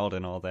and valid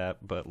and all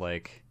that, but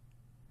like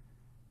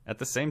at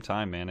the same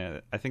time,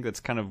 man, I think that's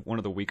kind of one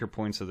of the weaker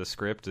points of the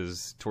script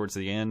is towards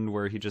the end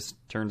where he just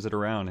turns it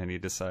around and he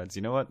decides,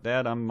 you know what,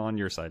 Dad, I'm on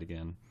your side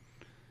again.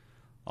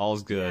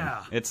 All's good.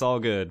 Yeah. It's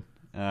all good.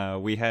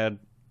 We had,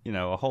 you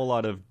know, a whole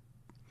lot of,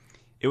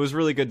 it was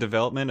really good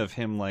development of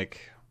him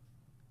like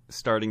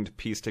starting to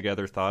piece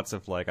together thoughts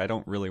of like, I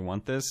don't really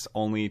want this,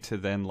 only to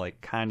then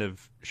like kind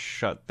of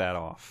shut that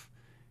off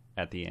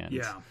at the end.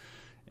 Yeah.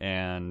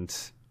 And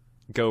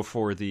go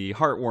for the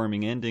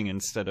heartwarming ending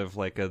instead of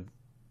like a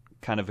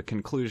kind of a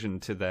conclusion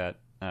to that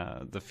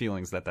the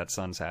feelings that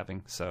son's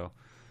having. So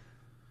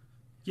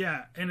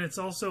yeah, and it's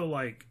also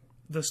like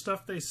the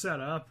stuff they set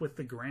up with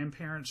the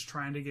grandparents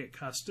trying to get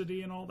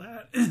custody and all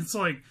that. It's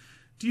like,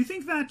 do you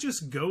think that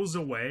just goes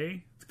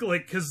away?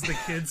 Like, because the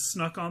kids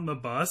snuck on the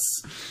bus?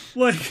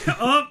 Like,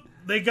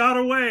 they got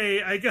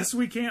away. I guess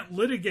we can't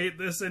litigate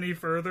this any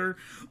further.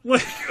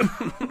 Like,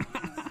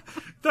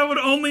 that would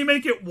only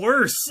make it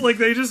worse. Like,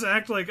 they just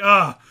act like,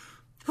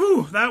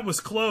 whew, that was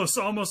close.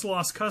 Almost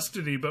lost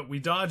custody, but we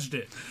dodged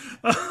it.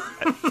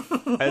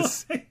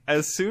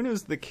 As soon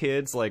as the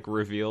kids, like,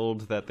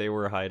 revealed that they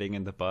were hiding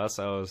in the bus,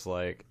 I was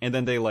like... And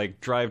then they,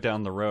 like, drive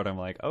down the road. I'm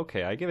like,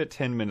 okay, I give it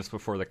 10 minutes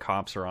before the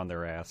cops are on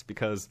their ass.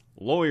 Because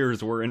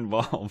lawyers were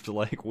involved.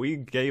 Like, we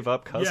gave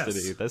up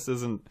custody. Yes. This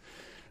isn't...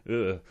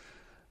 Ugh.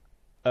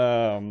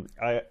 You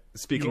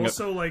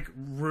also like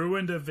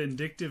ruined a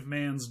vindictive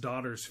man's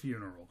daughter's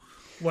funeral.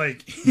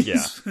 Like,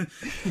 yeah,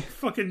 he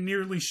fucking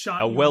nearly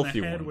shot a you wealthy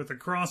in the head one with a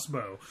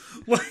crossbow.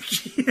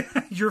 Like,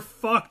 yeah, you're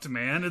fucked,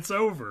 man. It's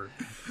over.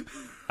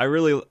 I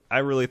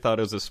really thought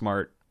it was a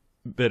smart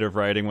bit of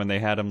writing when they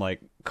had him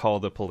like call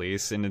the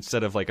police, and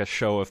instead of like a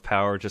show of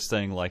power, just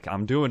saying like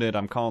I'm doing it,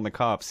 I'm calling the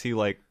cops. He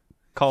like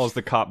calls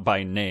the cop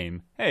by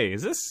name. Hey,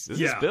 is this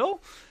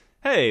Bill?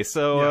 Hey,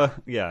 so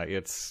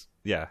it's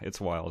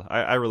wild.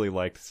 I really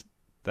liked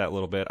that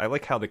little bit. I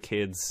like how the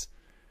kids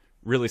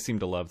really seem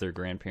to love their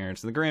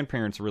grandparents, and the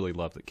grandparents really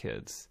love the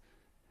kids.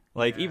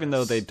 Like, even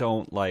though they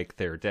don't like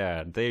their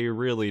dad, they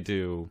really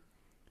do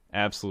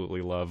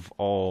absolutely love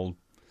all.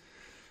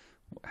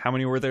 How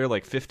many were there?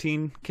 Like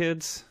 15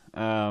 kids? They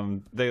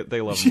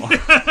love them all.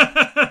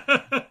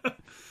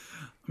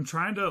 I'm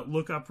trying to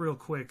look up real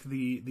quick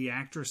the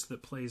actress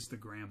that plays the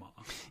grandma.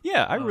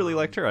 Yeah, I really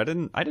liked her. I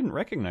didn't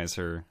recognize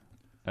her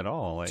at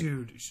all. Like,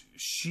 dude,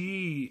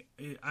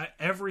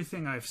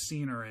 everything I've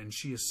seen her in,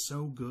 she is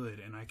so good,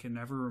 and I can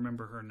never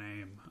remember her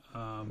name.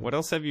 What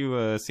else have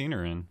you seen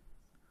her in?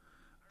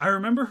 I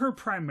remember her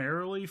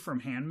primarily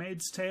from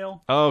Handmaid's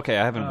Tale. Oh, okay,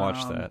 I haven't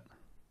watched that.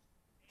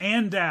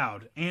 Ann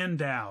Dowd.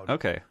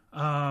 Okay.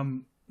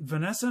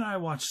 Vanessa and I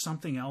watched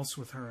something else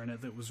with her in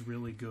it that was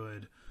really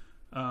good.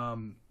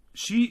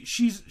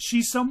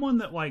 She's someone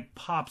that like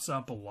pops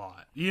up a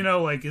lot. You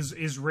know, like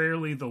is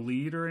rarely the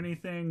lead or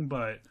anything,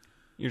 but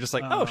you're just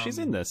like, oh, she's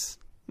in this.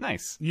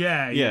 Nice.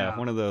 Yeah.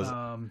 One of those.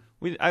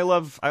 I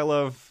love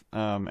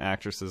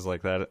actresses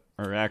like that,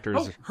 or actors.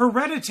 Oh,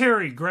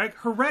 Hereditary, Greg.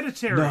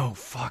 Hereditary. No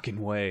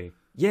fucking way.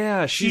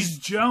 Yeah, she's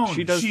Joan.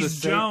 She does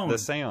Joan. The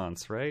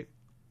seance, right?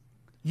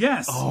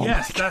 Yes,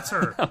 yes, that's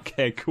her.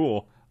 Okay,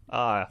 cool.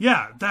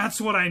 Yeah,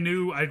 that's what I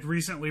knew. I'd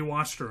recently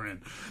watched her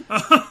in.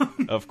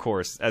 Of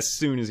course. As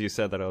soon as you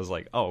said that, I was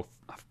like, oh,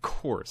 of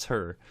course,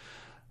 her.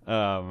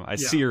 I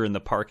see her in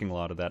the parking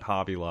lot of that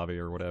Hobby Lobby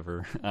or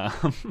whatever.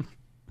 God.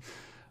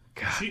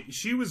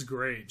 She was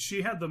great.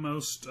 She had the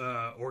most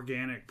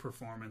organic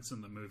performance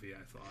in the movie,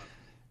 I thought.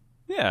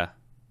 Yeah,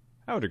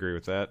 I would agree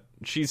with that.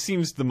 She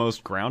seems the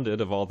most grounded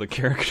of all the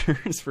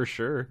characters, for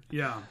sure.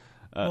 Yeah.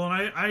 Well,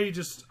 and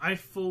I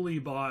fully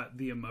bought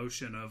the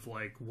emotion of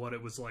like what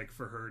it was like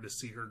for her to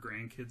see her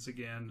grandkids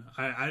again.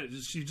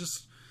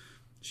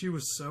 She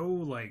was so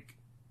like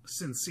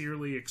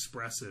sincerely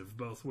expressive,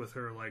 both with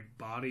her like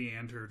body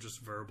and her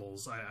just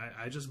verbals.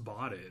 I just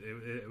bought it.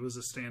 It was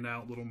a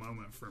standout little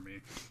moment for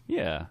me.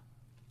 Yeah.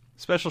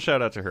 Special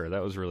shout out to her.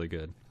 That was really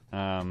good.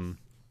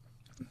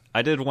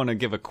 I did want to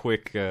give a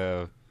quick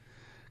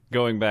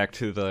going back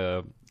to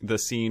the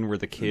scene where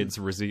the kids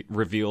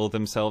reveal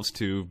themselves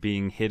to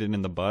being hidden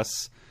in the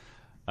bus.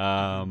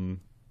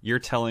 You're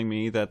telling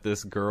me that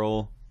this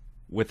girl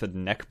with a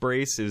neck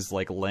brace is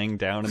like laying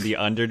down in the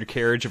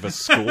undercarriage of a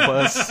school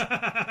bus?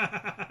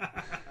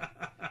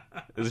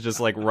 Is just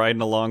like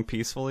riding along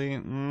peacefully?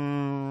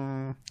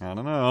 I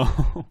don't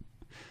know.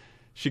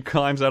 She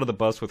climbs out of the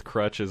bus with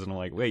crutches, and I'm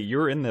like, wait,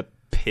 you're in the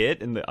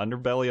pit in the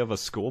underbelly of a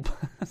school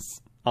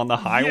bus on the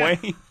highway?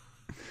 Yeah.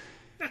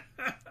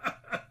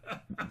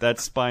 That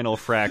spinal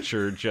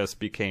fracture just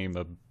became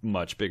a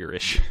much bigger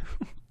issue.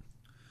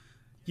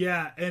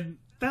 Yeah, and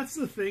that's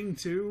the thing,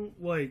 too.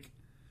 Like,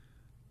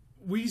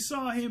 we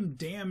saw him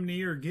damn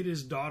near get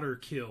his daughter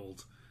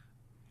killed.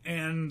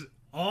 And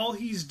all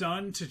he's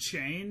done to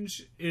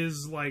change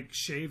is, like,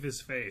 shave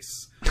his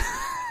face.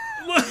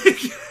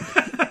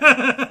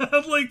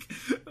 like,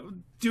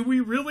 do we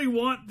really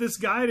want this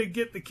guy to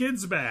get the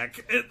kids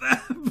back at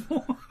that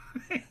point?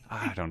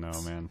 I don't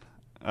know,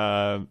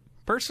 man.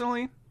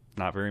 Personally,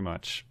 not very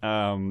much.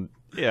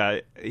 Yeah,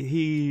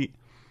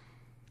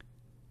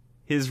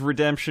 his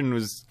redemption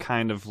was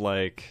kind of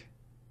like,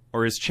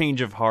 or his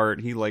change of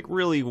heart, he like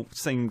really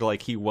seemed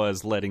like he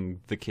was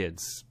letting the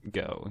kids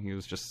go. He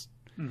was just,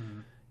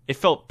 It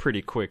felt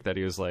pretty quick that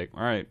he was like,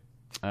 all right,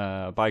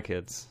 bye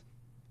kids,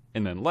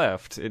 and then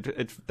left.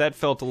 That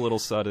felt a little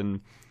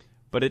sudden,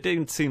 but it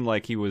didn't seem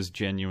like he was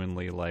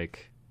genuinely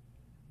like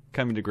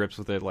coming to grips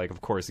with it. Like,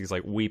 of course, he's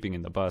like weeping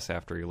in the bus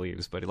after he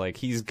leaves, but like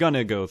he's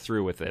gonna go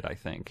through with it, I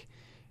think.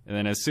 And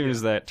then as soon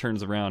as that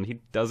turns around, he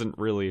doesn't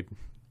really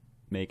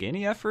make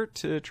any effort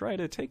to try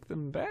to take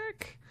them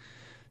back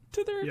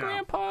to their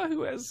grandpa,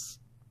 who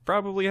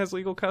probably has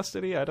legal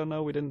custody. I don't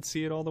know. We didn't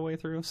see it all the way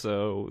through,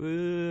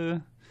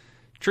 so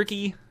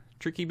tricky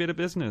bit of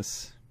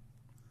business.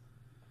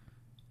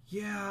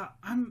 Yeah,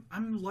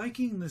 I'm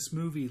liking this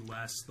movie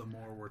less the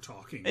more we're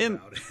talking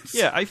about it.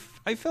 Yeah,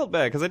 I felt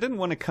bad because I didn't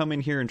want to come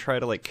in here and try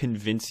to like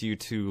convince you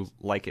to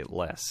like it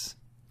less,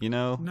 you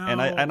know? No,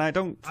 and I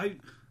don't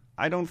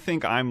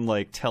think I'm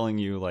like telling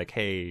you like,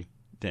 hey,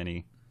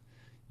 Denny,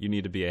 you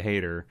need to be a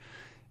hater.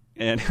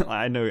 And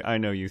I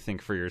know you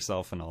think for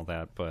yourself and all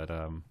that, but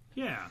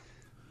yeah.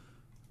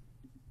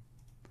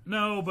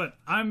 No, but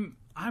I'm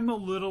a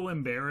little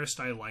embarrassed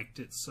I liked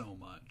it so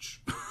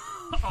much.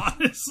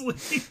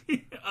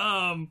 Honestly.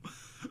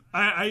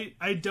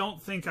 I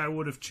don't think I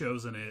would have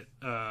chosen it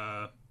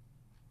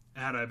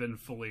had I been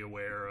fully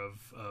aware of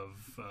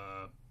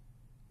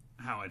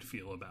how I'd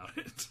feel about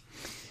it.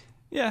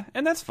 Yeah,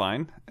 and that's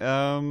fine.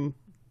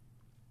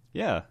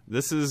 Yeah,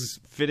 this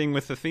is fitting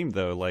with the theme,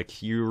 though.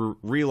 Like, you're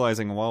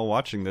realizing while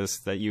watching this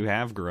that you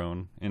have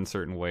grown in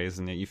certain ways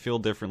and that you feel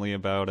differently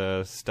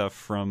about stuff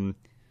from,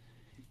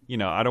 you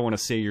know, I don't want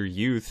to say your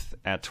youth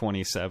at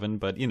 27,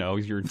 but, you know,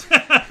 your...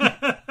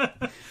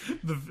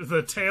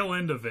 the tail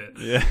end of it.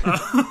 Yeah.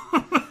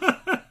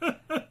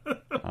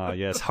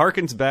 Yes,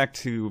 harkens back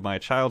to my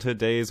childhood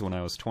days when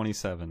I was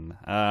 27.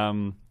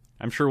 I'm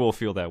sure we'll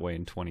feel that way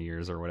in 20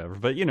 years or whatever,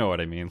 but you know what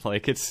I mean.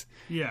 Like, it's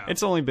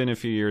only been a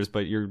few years,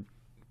 but you're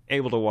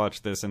able to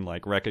watch this and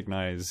like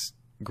recognize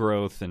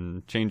growth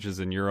and changes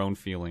in your own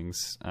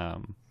feelings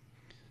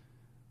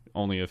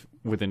only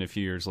within a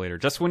few years later,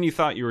 just when you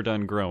thought you were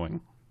done growing.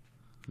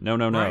 No,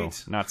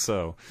 right. Not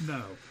so.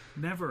 No,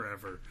 never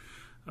ever.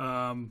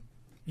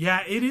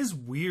 Yeah, it is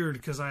weird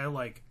because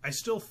I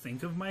still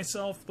think of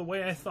myself the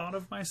way I thought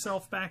of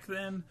myself back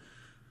then,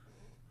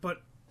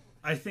 but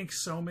I think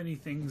so many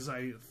things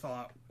I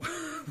thought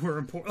were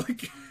important.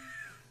 Like,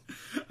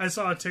 I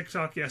saw a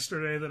TikTok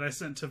yesterday that I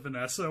sent to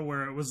Vanessa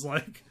where it was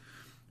like,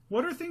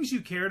 what are things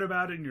you cared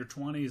about in your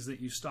 20s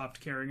that you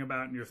stopped caring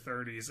about in your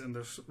 30s? And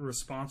the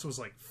response was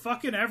like,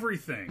 fucking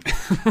everything.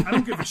 I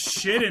don't give a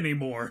shit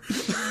anymore.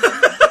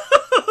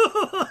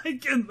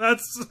 Like, and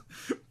that's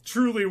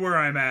truly where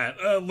I'm at,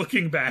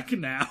 looking back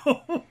now.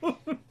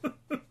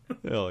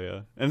 Hell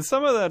yeah. And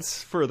some of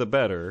that's for the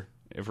better,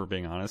 if we're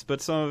being honest,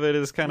 but some of it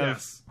is kind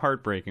of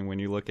heartbreaking when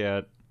you look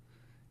at,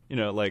 you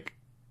know, like,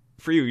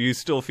 for you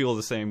still feel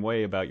the same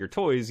way about your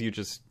toys, you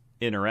just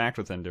interact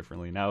with them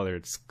differently. Now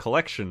there's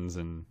collections,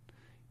 and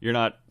you're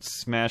not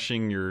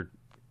smashing your,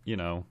 you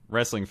know,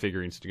 wrestling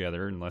figurines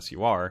together, unless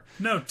you are.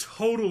 No,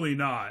 totally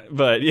not.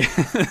 But, yeah.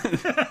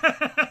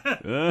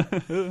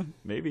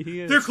 Maybe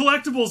he is. They're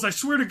collectibles, I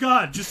swear to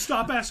God. Just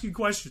stop asking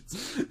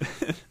questions.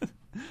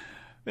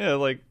 Yeah,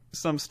 like,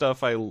 some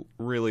stuff I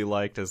really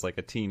liked as, like,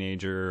 a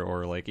teenager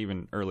or, like,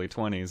 even early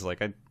 20s.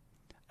 Like, I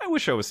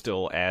wish I was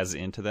still as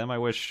into them. I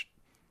wish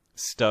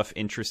stuff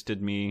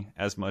interested me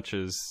as much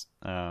as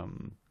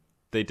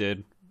they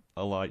did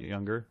a lot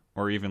younger,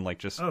 or even, like,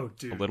 just a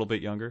little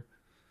bit younger.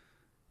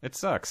 It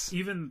sucks.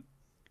 Even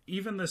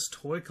this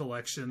toy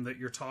collection that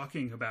you're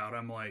talking about,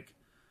 I'm like,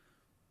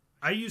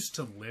 I used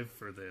to live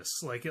for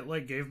this. Like, it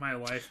like gave my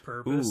life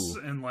purpose.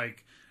 Ooh. And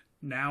like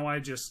now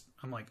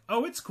I'm like,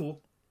 oh, it's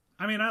cool.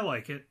 I mean, I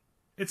like it.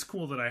 It's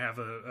cool that I have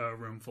a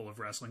room full of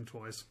wrestling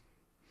toys.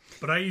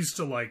 But I used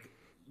to like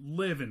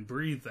live and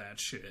breathe that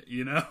shit,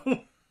 you know?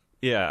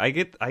 Yeah, I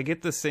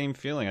get the same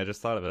feeling. I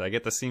just thought of it. I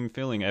get the same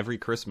feeling every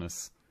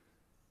Christmas.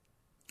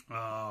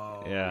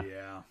 Oh,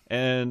 yeah.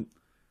 And,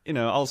 you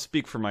know, I'll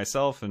speak for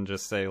myself and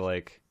just say,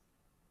 like,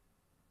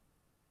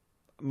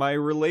 my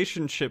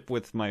relationship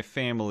with my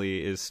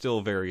family is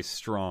still very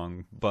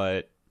strong,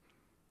 but,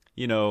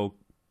 you know,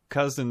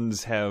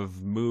 cousins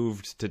have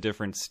moved to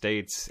different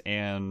states,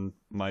 and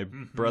my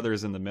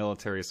brother's in the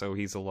military, so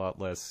he's a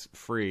lot less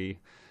free.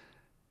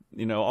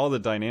 You know, all the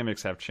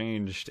dynamics have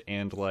changed,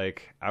 and,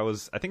 like, I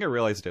think I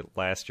realized it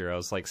last year. I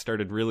was, like,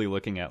 started really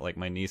looking at, like,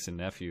 my niece and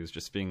nephews,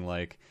 just being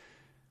like,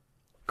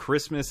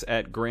 Christmas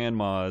at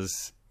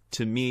grandma's,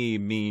 to me,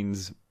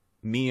 means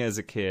me as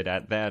a kid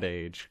at that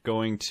age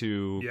going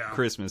to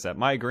Christmas at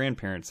my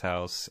grandparents'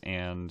 house,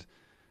 and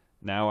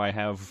now I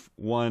have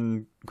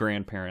one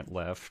grandparent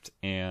left,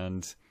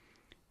 and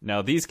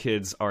now these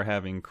kids are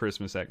having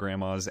Christmas at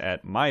grandma's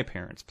at my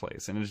parents'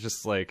 place, and it's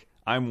just like,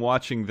 I'm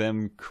watching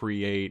them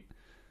create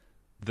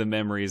the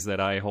memories that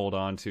I hold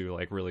on to,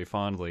 like, really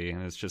fondly,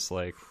 and it's just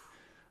like,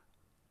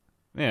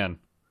 man,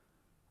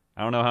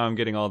 I don't know how I'm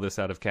getting all this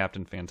out of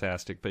Captain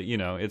Fantastic, but, you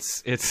know,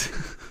 it's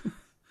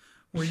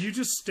Were you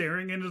just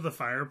staring into the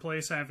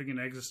fireplace having an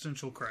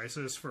existential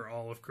crisis for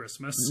all of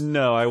Christmas?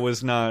 No, I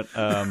was not.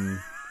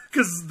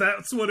 Because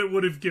that's what it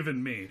would have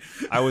given me.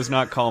 I was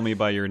not Call Me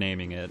By Your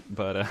Naming It,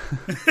 but...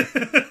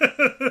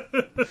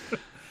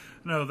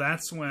 No,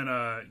 that's when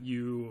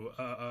you,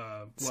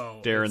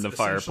 stare in the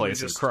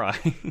fireplace and cry.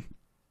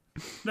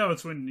 No,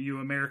 it's when you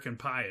American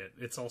Pie it.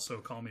 It's also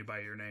Call Me By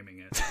Your Naming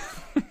It.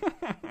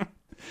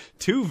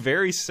 Two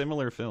very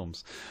similar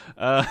films.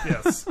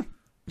 Yes.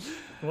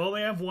 Well,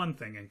 they have one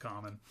thing in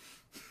common.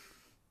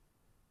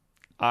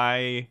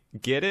 I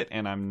get it,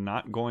 and I'm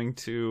not going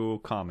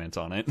to comment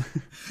on it.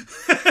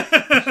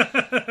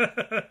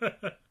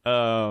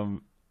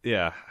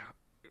 Yeah.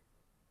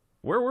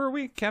 Where were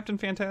we? Captain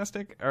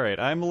Fantastic? All right,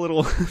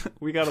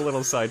 we got a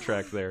little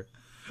sidetracked there.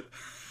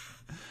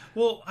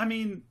 Well, I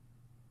mean,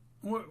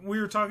 we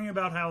were talking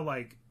about how,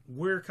 like,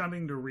 we're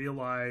coming to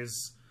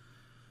realize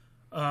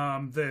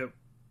that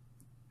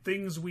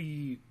things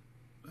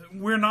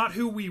we're not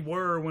who we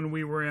were when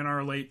we were in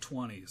our late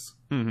 20s,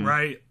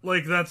 right?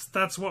 Like,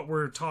 that's what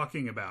we're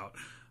talking about.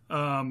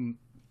 And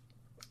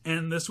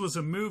this was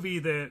a movie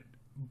that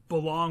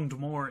belonged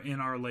more in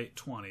our late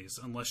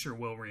 20s, unless you're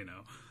Will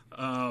Reno.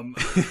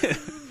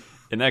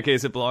 In that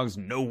case, it belongs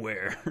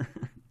nowhere.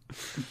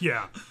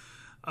 Yeah.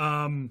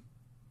 And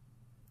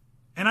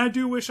I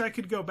do wish I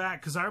could go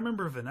back, because I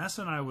remember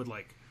Vanessa and I would,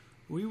 like,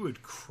 we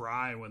would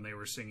cry when they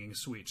were singing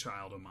 "Sweet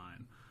Child of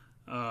Mine."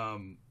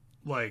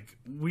 Like,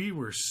 we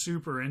were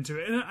super into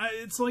it, and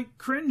it's like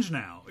cringe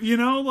now, you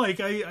know. Like,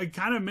 I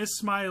kind of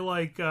miss my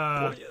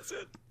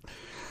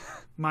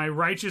my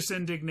righteous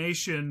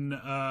indignation,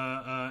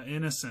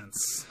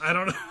 innocence. I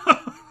don't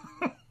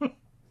know.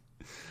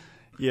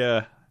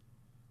 Yeah,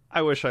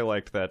 I wish I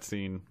liked that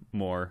scene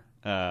more.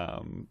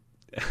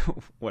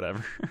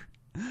 Whatever.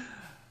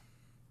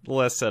 The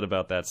less said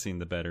about that scene,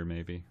 the better,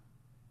 maybe.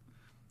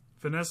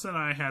 Vanessa and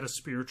I had a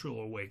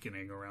spiritual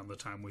awakening around the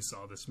time we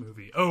saw this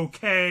movie.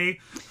 Okay.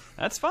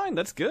 That's fine.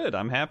 That's good.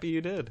 I'm happy you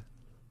did.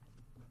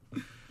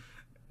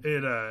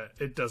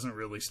 It doesn't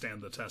really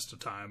stand the test of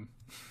time.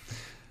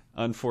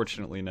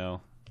 Unfortunately,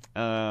 no.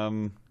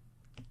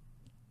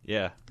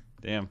 Yeah.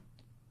 Damn.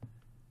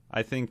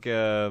 I think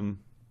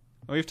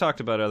we've talked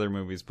about other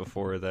movies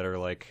before that are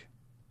like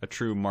a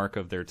true mark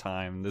of their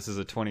time. This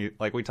is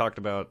like we talked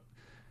about,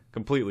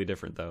 completely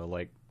different though.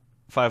 Like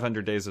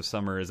 500 Days of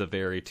Summer is a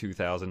very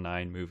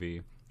 2009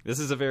 movie. This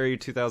is a very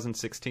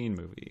 2016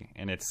 movie,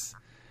 and it's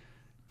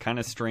kind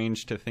of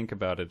strange to think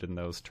about it in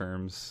those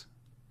terms,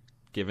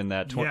 given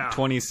that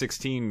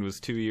 2016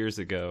 was 2 years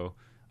ago.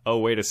 Oh,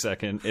 wait a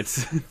second.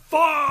 It's...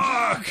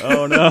 Fuck!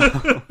 Oh,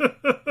 no.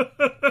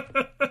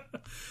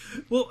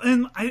 Well,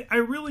 and I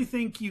really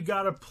think you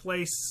gotta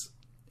place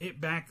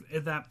it back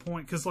at that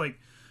point, because, like,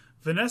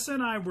 Vanessa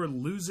and I were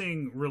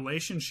losing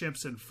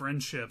relationships and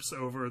friendships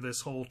over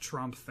this whole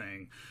Trump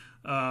thing.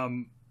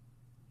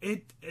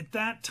 At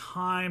that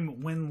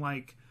time when,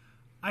 like,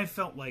 I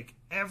felt like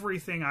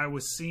everything I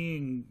was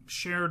seeing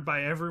shared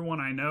by everyone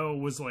I know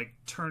was like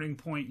Turning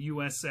Point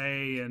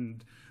USA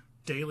and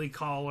Daily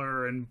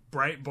Caller and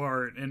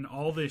Breitbart and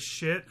all this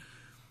shit.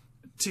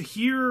 To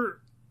hear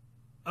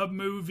a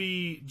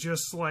movie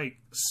just like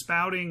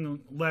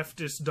spouting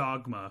leftist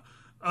dogma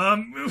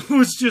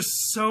was just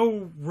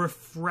so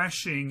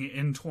refreshing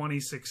in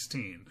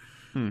 2016.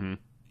 Mm-hmm.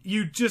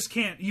 You just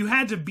can't. You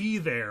had to be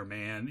there,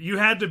 man. You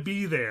had to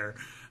be there.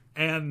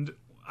 And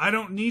I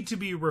don't need to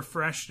be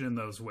refreshed in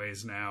those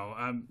ways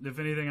now. If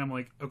anything, I'm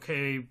like,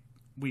 okay,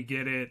 we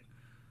get it.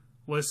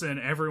 Listen,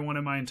 everyone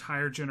in my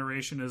entire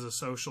generation is a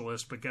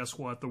socialist, but guess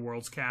what? The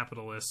world's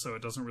capitalist, so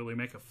it doesn't really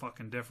make a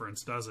fucking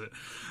difference, does it?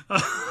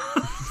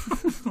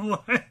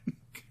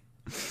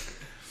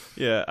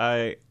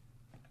 Yeah,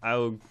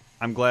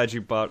 I'm glad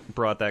you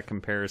brought that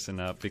comparison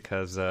up,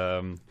 because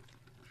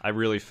I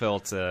really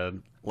felt a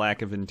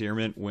lack of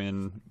endearment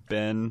when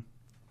Ben,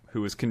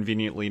 who is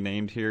conveniently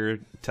named here,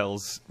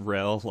 tells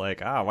Rel,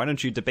 like, why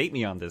don't you debate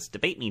me on this?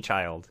 Debate me,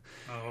 child.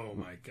 Oh,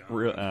 my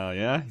God.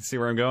 Yeah? You see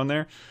where I'm going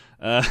there?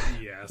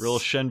 Yes. Real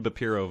Shen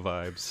Bapiro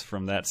vibes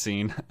from that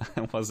scene.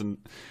 I wasn't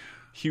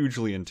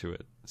hugely into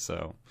it,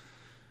 so...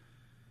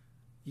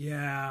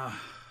 Yeah.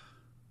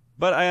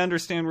 But I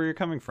understand where you're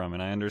coming from,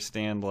 and I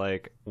understand,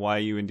 like, why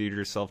you endeared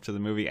yourself to the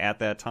movie at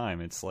that time.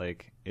 It's,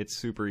 like, it's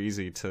super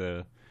easy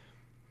to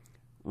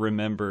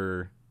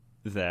remember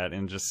that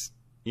and just,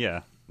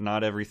 yeah,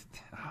 not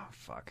everything... Oh,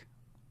 fuck.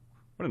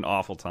 What an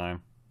awful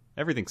time.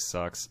 Everything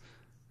sucks.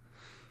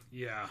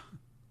 Yeah.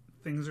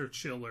 Things are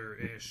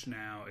chiller-ish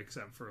now,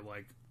 except for,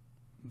 like,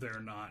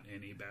 they're not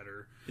any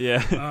better.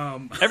 Yeah.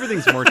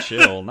 Everything's more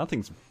chill.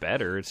 Nothing's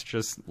better. It's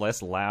just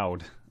less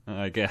loud,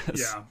 I guess.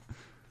 Yeah.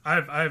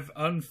 I've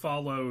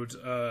unfollowed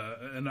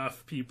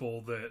enough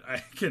people that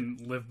I can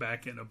live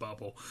back in a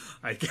bubble,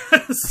 I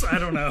guess. I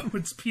don't know.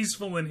 It's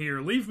peaceful in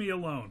here. Leave me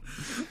alone.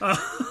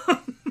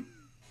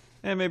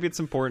 And maybe it's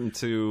important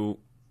to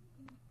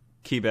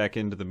key back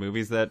into the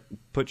movies that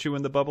put you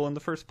in the bubble in the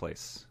first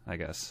place, I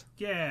guess.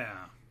 Yeah.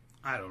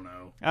 I don't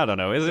know.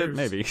 Is it?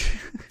 Maybe.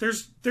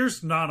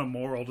 there's not a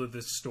moral to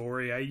this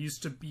story. I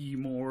used to be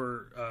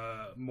more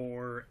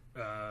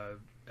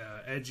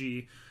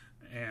edgy,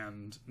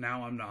 and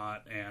now I'm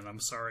not, and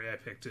I'm sorry I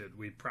picked it.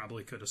 We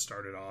probably could have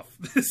started off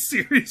this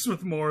series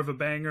with more of a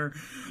banger.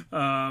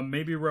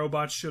 Maybe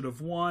Robots should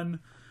have won.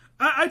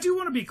 I do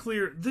want to be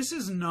clear. This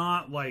is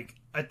not like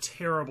a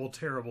terrible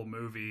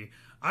movie.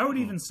 I would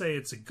even say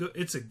it's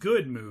a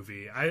good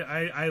movie.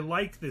 I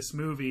like this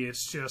movie.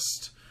 It's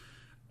just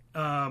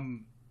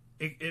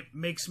it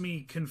makes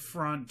me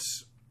confront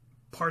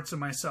parts of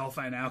myself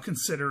I now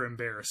consider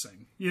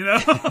embarrassing. You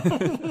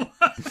know?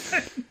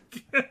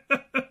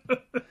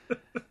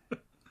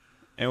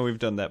 And we've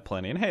done that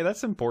plenty. And hey,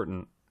 that's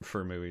important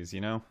for movies, you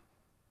know?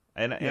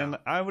 And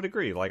I would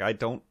agree. Like, I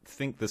don't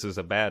think this is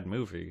a bad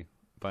movie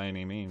by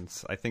any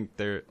means. I think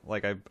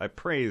I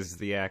praise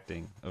the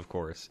acting, of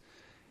course.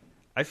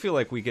 I feel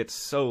like we get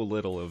so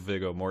little of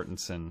Viggo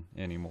Mortensen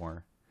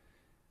anymore.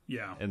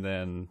 Yeah. And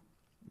then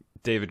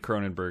David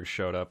Cronenberg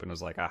showed up and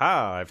was like,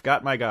 aha, I've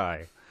got my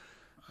guy.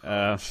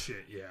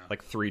 Shit, yeah.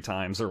 Like 3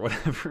 times or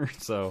whatever.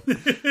 So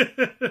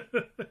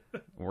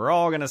we're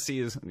all going to see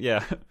his...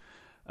 Yeah.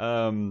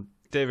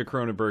 David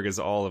Cronenberg is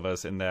all of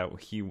us in that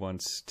he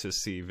wants to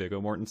see Viggo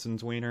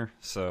Mortensen's wiener.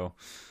 So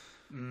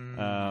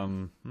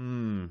I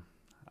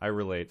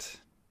relate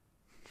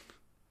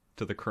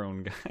to the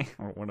Crone guy.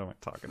 What am I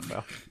talking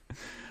about?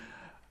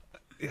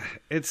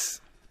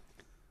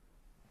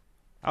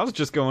 I was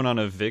just going on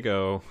a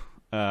Viggo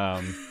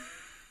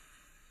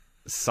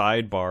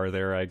sidebar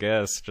there, I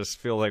guess. Just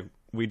feel like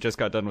we just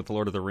got done with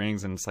Lord of the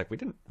Rings, and it's like we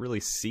didn't really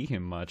see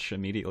him much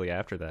immediately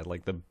after that.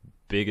 Like the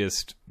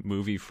biggest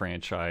movie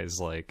franchise,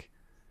 like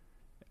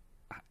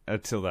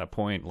until that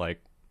point,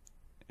 like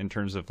in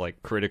terms of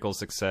like critical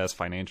success,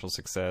 financial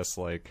success,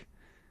 like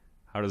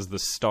how does the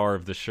star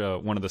of the show,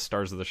 one of the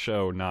stars of the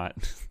show, not,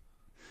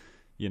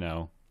 you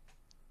know,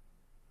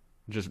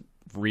 just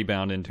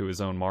rebound into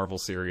his own Marvel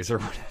series or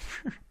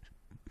whatever?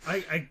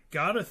 I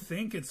gotta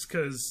think it's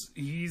because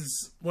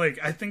he's like,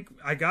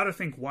 I gotta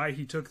think why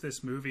he took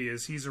this movie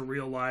is he's a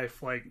real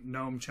life like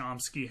Noam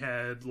Chomsky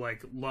head,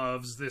 like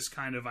loves this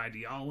kind of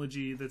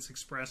ideology that's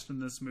expressed in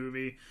this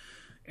movie,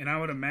 and I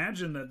would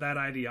imagine that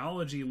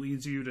ideology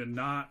leads you to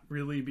not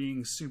really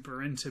being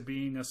super into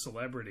being a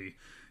celebrity,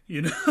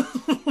 you know.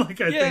 Like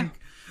I think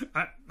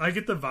I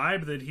get the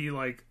vibe that he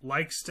like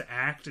likes to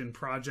act in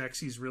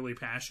projects he's really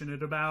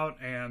passionate about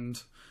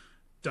and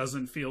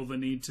doesn't feel the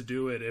need to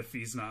do it if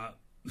he's not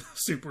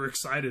super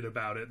excited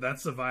about it.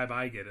 That's the vibe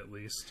I get, at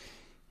least.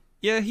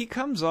 Yeah, he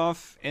comes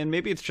off, and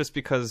maybe it's just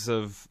because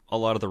of a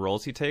lot of the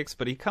roles he takes,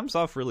 but he comes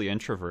off really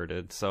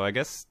introverted. So I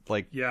guess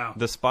like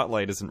the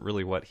spotlight isn't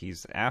really what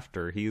he's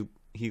after. He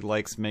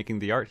likes making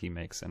the art he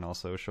makes and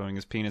also showing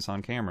his penis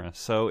on camera.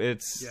 So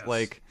it's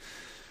like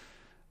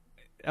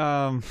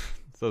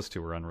those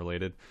two are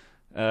unrelated.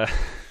 I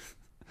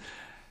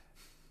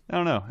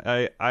don't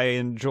know. I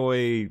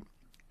enjoy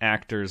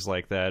actors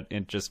like that.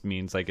 It just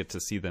means I get to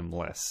see them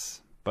less.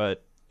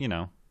 But, you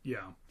know,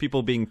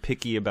 people being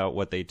picky about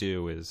what they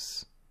do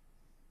is,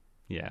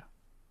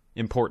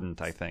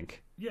 important, I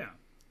think. Yeah.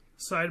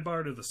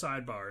 Sidebar to the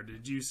sidebar.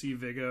 Did you see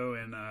Viggo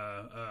in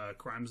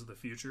Crimes of the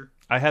Future?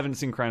 I haven't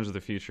seen Crimes of the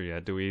Future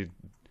yet. Do we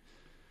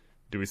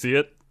see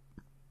it?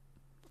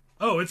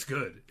 Oh, it's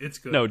good. It's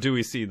good. No, do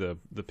we see the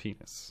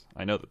penis?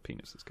 I know the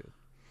penis is good.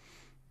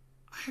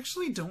 I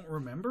actually don't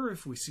remember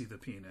if we see the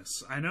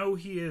penis. I know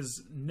he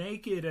is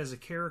naked as a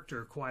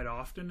character quite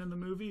often in the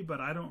movie,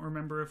 but I don't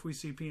remember if we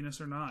see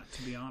penis or not,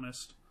 to be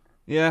honest.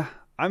 Yeah,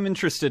 I'm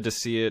interested to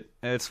see it.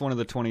 It's one of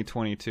the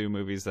 2022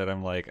 movies that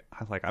I'm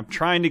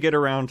trying to get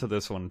around to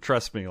this one.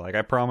 Trust me, like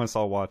I promise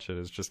I'll watch it.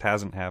 It just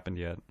hasn't happened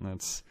yet.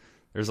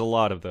 There's a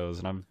lot of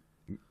those, and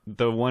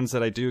the ones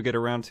that I do get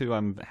around to,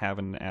 I'm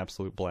having an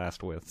absolute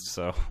blast with.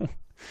 So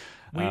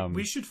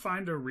we should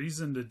find a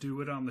reason to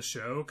do it on the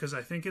show, because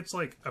I think it's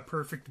like a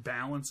perfect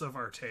balance of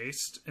our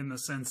taste in the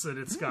sense that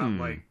it's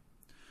got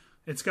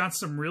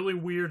some really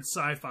weird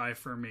sci-fi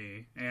for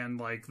me, and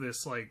like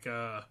this like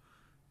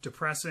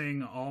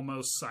depressing,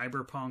 almost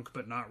cyberpunk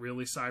but not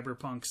really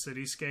cyberpunk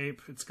cityscape.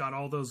 It's got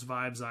all those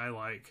vibes I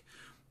like,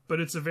 but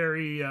it's a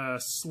very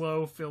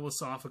slow,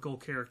 philosophical,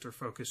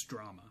 character-focused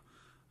drama.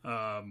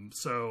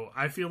 So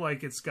I feel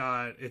like it's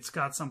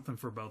got something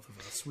for both of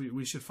us.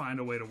 We should find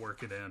a way to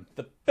work it in.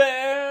 The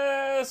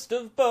best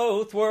of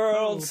both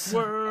worlds.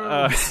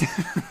 There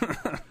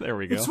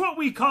we go. It's what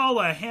we call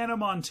a Hannah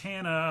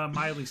Montana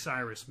Miley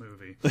Cyrus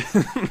movie.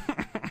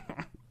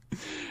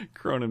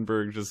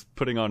 Cronenberg just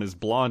putting on his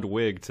blonde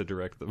wig to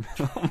direct the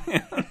film.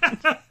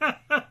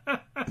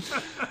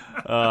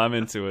 I'm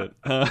into it.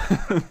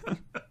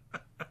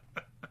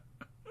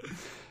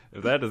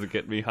 If that doesn't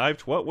get me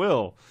hyped, what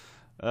will?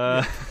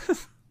 All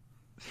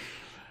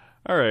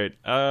right.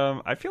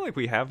 I feel like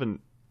we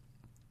haven't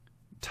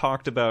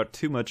talked about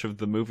too much of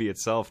the movie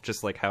itself,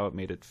 just like how it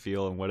made it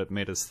feel and what it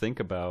made us think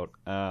about.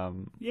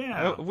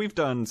 We've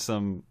done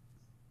some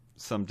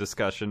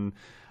discussion.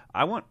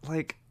 I want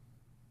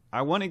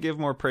to give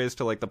more praise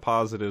to like the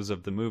positives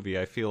of the movie.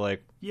 I feel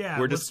like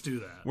let's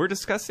do that. We're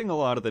discussing a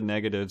lot of the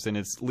negatives, and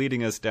it's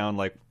leading us down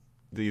like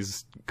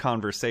these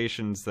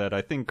conversations that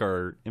I think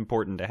are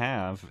important to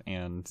have,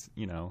 and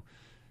you know.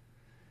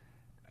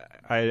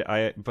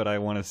 But I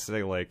want to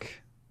say,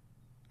 like,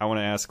 I want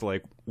to ask,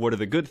 like, what are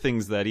the good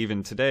things that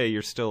even today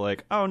you're still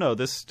like, oh no,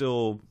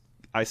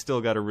 I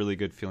still got a really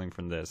good feeling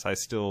from this. I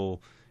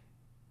still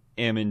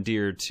am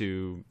endeared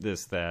to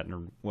this, that,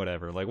 or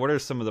whatever. Like, what are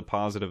some of the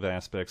positive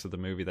aspects of the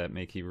movie that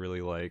make you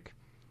really, like,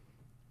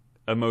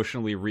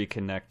 emotionally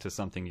reconnect to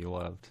something you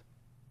loved?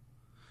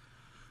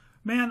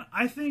 Man,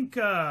 I think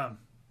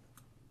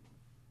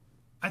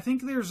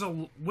there's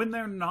when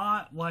they're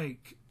not,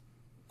 like,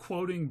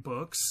 quoting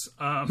books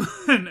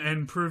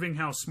and proving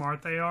how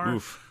smart they are.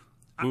 Oof.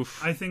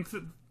 I think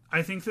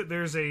that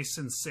there's a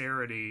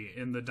sincerity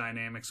in the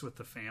dynamics with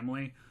the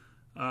family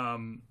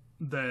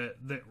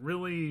that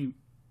really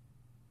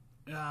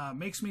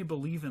makes me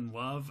believe in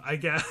love, I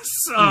guess.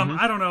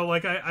 I don't know,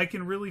 like I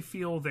can really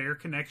feel their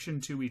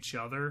connection to each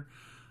other.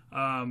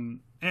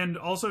 And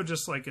also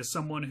just like as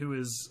someone who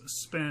has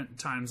spent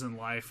times in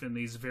life in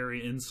these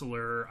very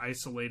insular,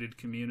 isolated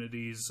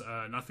communities,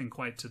 nothing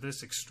quite to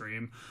this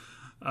extreme.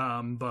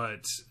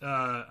 But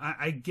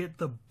I get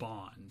the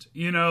bond,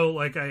 you know,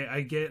 like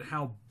I get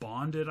how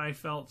bonded I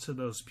felt to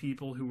those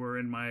people who were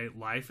in my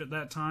life at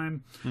that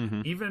time.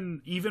 Mm-hmm.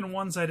 Even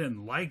ones I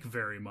didn't like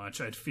very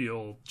much, I'd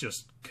feel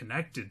just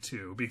connected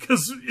to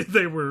because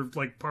they were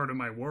like part of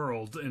my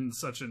world in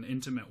such an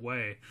intimate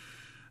way.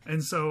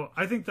 And so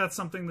I think that's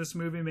something this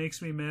movie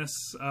makes me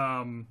miss.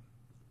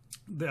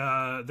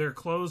 Their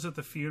clothes at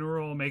the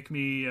funeral make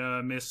me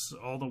miss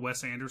all the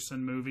Wes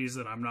Anderson movies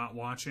that I'm not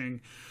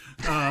watching.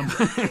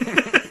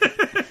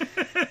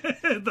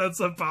 That's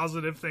a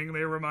positive thing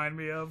they remind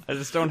me of. I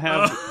just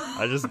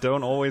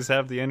don't always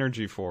have the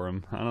energy for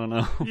them. I don't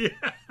know. Yeah.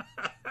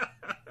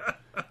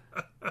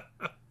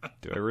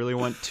 Do I really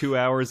want 2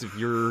 hours of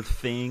your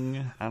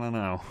thing? I don't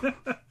know.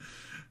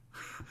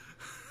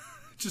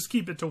 Just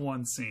keep it to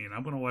one scene.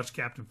 I'm going to watch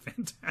Captain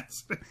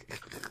Fantastic.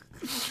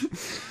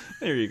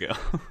 There you go.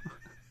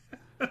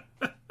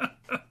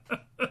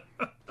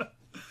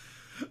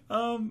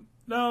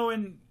 No,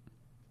 and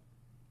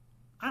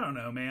I don't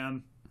know,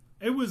 man.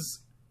 It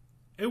was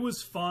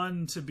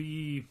fun to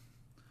be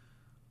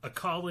a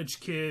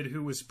college kid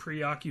who was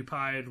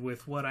preoccupied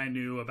with what I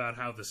knew about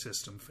how the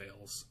system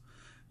fails.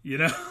 You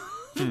know?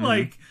 Mm-hmm.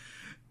 Like,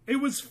 it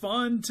was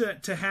fun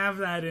to have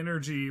that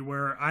energy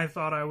where I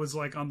thought I was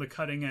like on the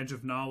cutting edge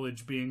of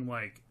knowledge, being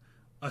like,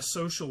 a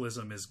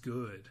socialism is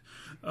good.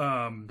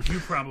 You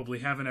probably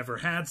haven't ever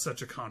had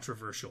such a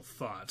controversial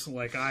thought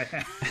like I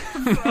have.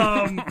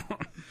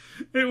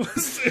 It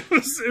was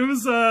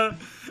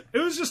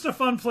just a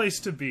fun place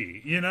to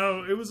be, you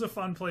know? It was a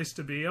fun place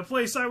to be. A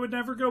place I would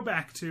never go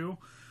back to.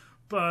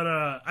 But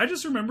I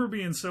just remember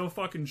being so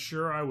fucking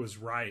sure I was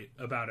right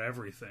about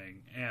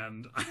everything.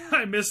 And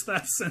I miss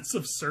that sense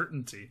of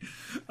certainty.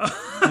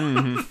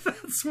 Mm-hmm.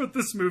 That's what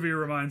this movie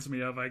reminds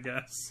me of, I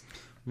guess.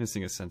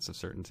 Missing a sense of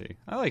certainty.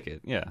 I like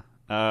it, yeah.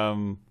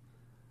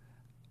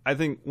 I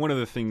think one of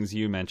the things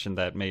you mentioned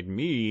that made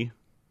me...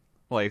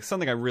 like,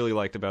 something I really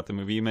liked about the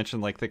movie, you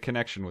mentioned, like, the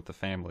connection with the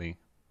family.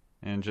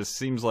 And it just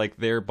seems like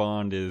their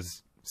bond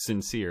is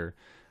sincere.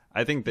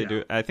 I think they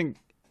do. I think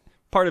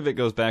part of it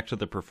goes back to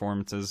the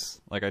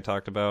performances, like I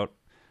talked about.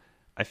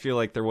 I feel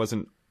like there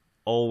wasn't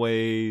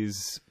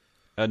always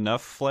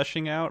enough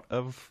fleshing out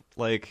of,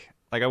 like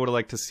I would have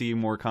liked to see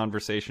more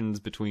conversations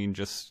between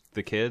just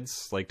the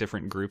kids, like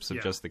different groups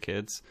of just the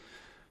kids.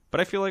 But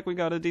I feel like we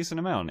got a decent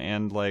amount.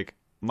 And, like,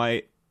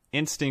 my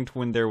instinct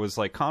when there was,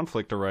 like,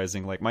 conflict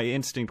arising, like, my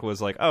instinct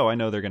was like, oh, I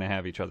know they're going to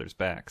have each other's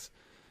backs.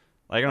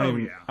 Like, I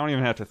don't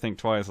even have to think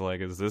twice,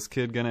 like, is this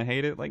kid going to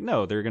hate it? Like,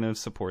 no, they're going to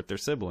support their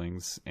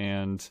siblings.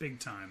 And big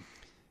time.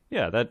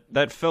 Yeah,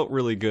 that felt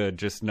really good,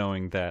 just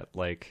knowing that,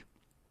 like,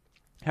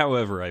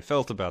 however I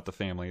felt about the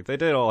family, they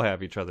did all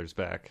have each other's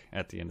back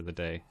at the end of the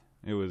day.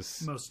 It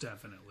was... most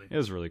definitely. It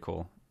was really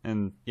cool.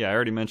 And, yeah, I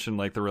already mentioned,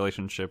 like, the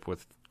relationship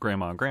with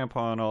Grandma and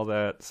Grandpa and all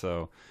that,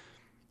 so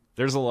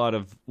there's a lot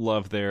of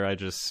love there. I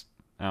don't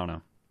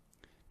know.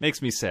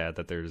 Makes me sad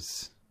that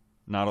there's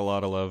not a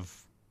lot of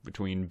love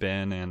between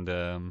Ben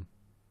and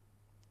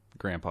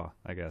Grandpa,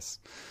 I guess.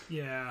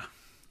 Yeah.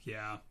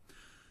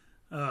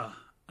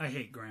 I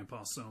hate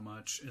Grandpa so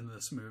much in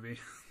this movie.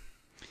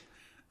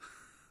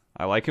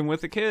 I like him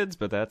with the kids,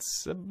 but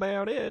that's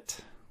about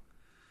it.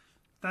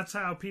 That's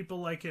how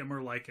people like him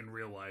are like in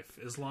real life.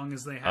 As long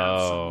as they have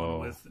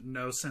someone with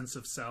no sense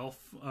of self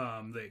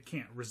that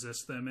can't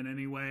resist them in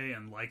any way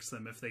and likes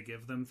them if they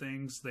give them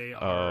things, they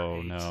are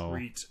a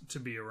treat to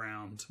be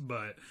around.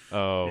 But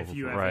if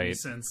you have any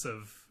sense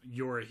of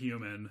you're a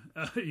human,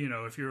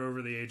 if you're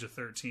over the age of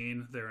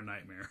 13, they're a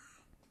nightmare.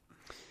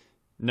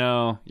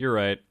 No, you're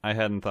right. I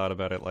hadn't thought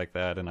about it like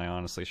that, and I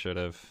honestly should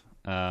have.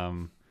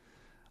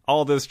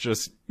 All this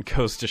just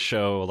goes to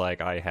show, like,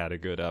 I had a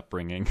good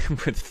upbringing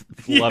with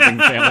loving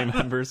family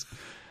members.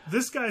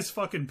 This guy's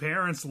fucking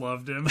parents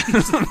loved him.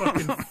 He's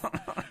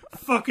a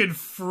fucking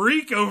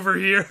freak over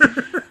here.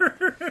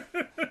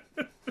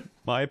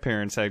 My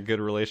parents had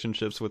good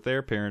relationships with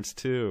their parents,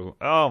 too.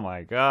 Oh,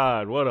 my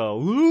God. What a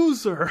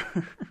loser.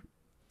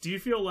 Do you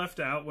feel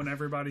left out when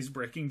everybody's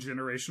breaking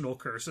generational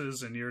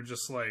curses and you're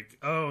just like,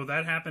 oh,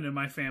 that happened in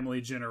my family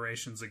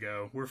generations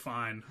ago. We're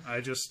fine. I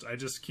just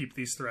keep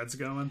these threads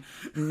going?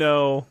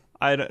 No,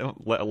 I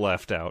don't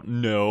left out.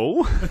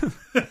 No.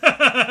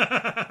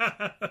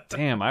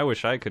 Damn, I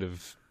wish I could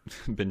have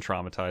been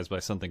traumatized by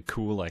something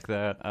cool like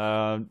that.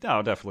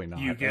 No, definitely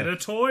not. You get a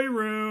toy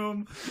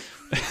room.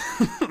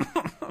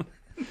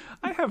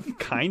 I have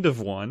kind of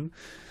one.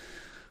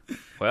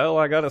 Well,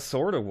 I got a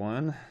sort of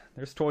one.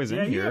 There's toys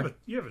in here.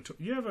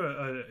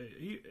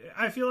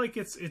 I feel like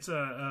it's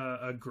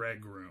a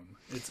Greg room.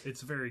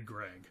 It's very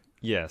Greg.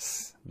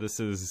 Yes, this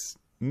is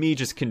me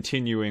just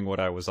continuing what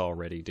I was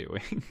already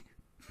doing.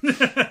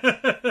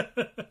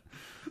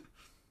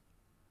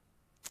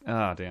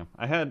 Ah, damn.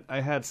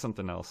 I had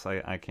something else.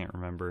 I can't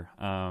remember.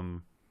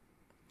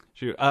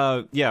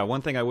 Yeah,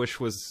 one thing I wish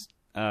was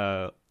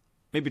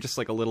maybe just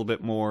like a little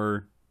bit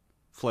more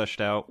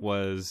fleshed out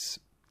was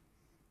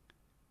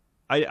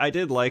I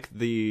did like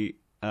the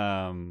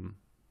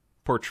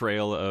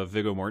portrayal of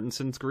Viggo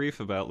Mortensen's grief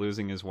about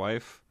losing his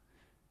wife.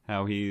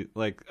 How he,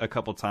 like, a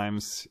couple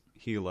times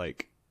he,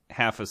 like,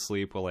 half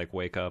asleep will, like,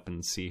 wake up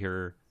and see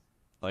her,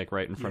 like,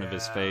 right in front of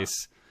his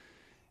face.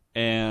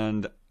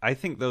 And I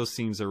think those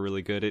scenes are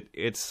really good.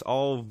 It's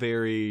all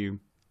very...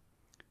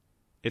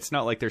 It's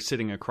not like they're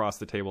sitting across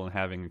the table and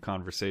having a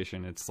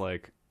conversation. It's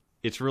like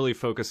it's really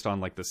focused on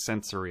like the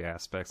sensory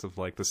aspects of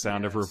like the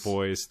sound of her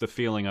voice, the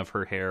feeling of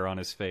her hair on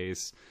his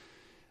face.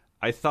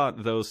 I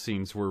thought those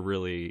scenes were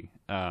really,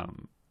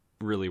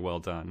 really well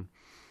done.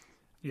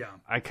 Yeah.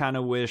 I kind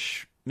of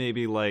wish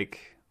maybe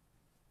like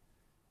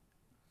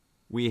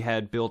we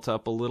had built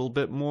up a little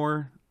bit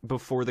more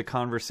before the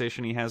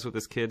conversation he has with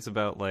his kids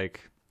about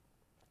like,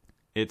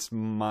 it's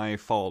my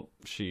fault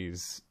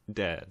she's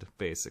dead,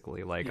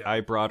 basically. Like,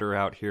 I brought her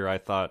out here, I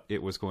thought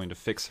it was going to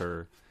fix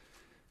her,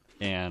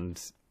 and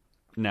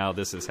now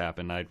this has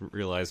happened. I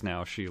realize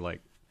now she like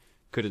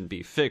couldn't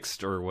be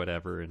fixed or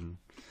whatever, and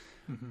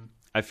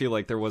I feel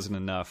like there wasn't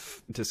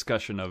enough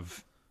discussion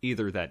of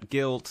either that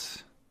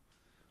guilt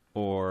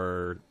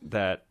or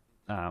that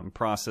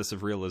process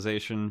of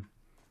realization.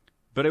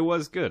 But it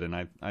was good, and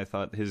I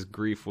thought his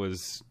grief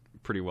was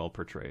pretty well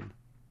portrayed.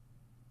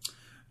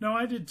 No,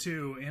 I did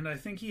too, and I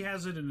think he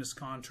has it in his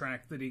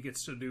contract that he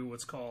gets to do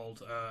what's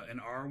called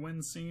an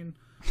Arwen scene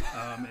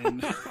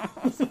in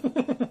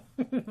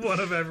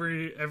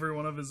every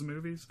one of his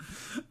movies.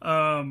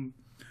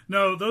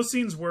 No, those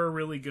scenes were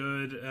really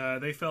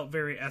good. They felt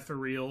very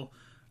ethereal.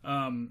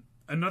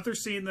 Another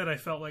scene that I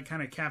felt like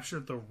kind of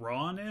captured the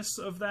rawness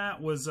of that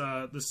was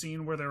the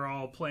scene where they're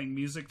all playing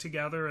music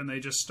together and they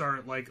just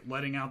start like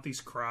letting out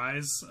these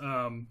cries.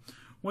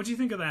 What do you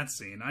think of that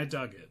scene? I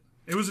dug it.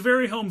 It was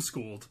very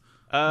homeschooled.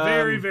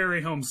 Very,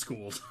 very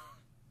homeschooled.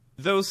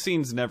 Those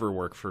scenes never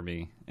work for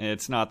me.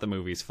 It's not the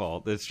movie's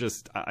fault. It's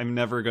just, I'm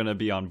never going to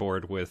be on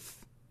board with...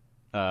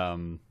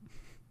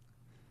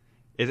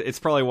 It's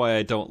probably why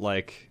I don't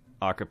like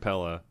a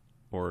cappella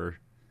or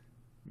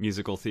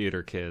musical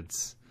theater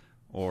kids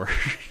or...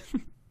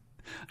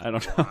 I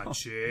don't know.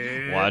 Watch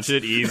it. Watch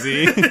it,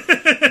 easy.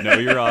 Know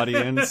your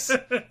audience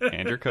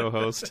and your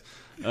co-host.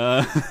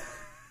 I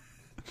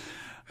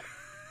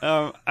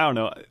don't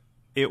know.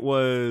 It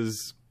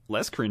was...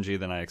 less cringy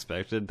than I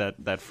expected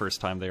that first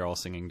time they were all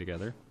singing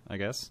together, I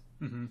guess.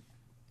 Mm-hmm.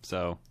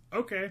 So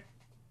okay.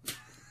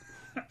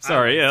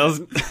 Sorry,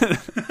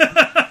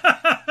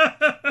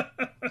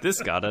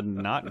 this got a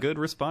not good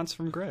response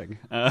from Greg.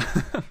 Yeah,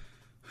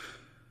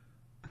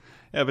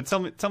 but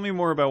tell me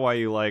more about why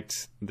you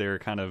liked their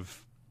kind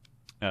of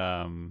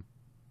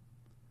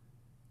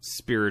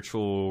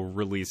spiritual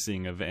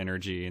releasing of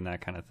energy and that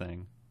kind of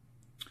thing.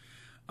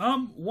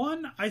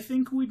 One, I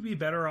think we'd be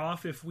better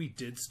off if we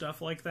did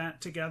stuff like that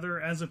together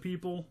as a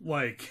people.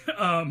 Like,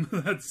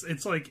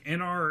 it's like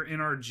in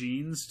our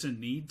genes to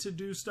need to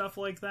do stuff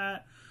like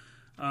that.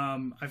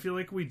 I feel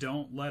like we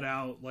don't let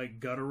out like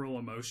guttural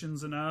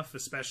emotions enough,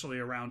 especially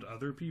around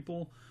other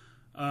people.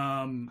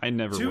 I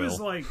never two will. Is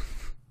like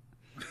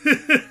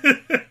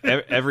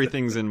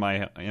everything's I'm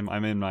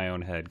in my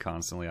own head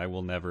constantly. I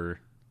will never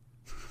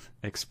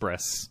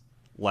express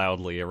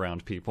loudly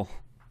around people.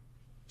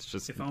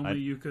 Just, if only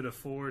you could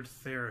afford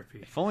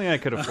therapy. If only I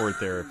could afford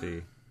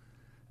therapy.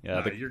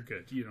 Yeah, no, you're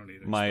good. You don't need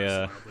to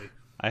express loudly.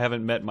 I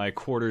haven't met my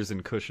quarters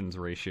and cushions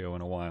ratio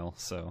in a while,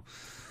 so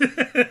a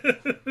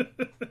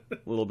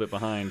little bit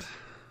behind.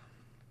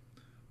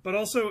 But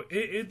also,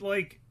 it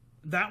like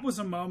that was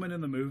a moment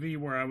in the movie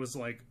where I was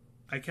like,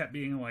 I kept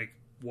being like,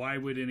 why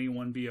would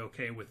anyone be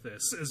okay with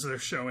this? As they're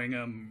showing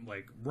them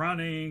like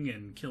running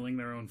and killing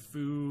their own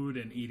food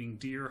and eating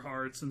deer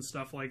hearts and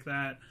stuff like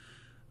that.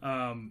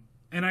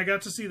 And I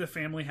got to see the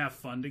family have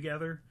fun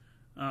together.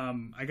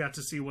 I got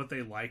to see what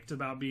they liked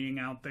about being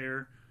out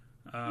there.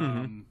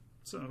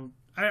 So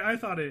I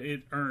thought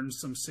it earned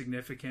some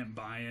significant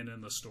buy-in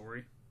in the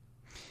story.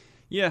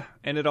 Yeah,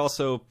 and it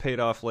also paid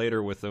off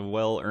later with a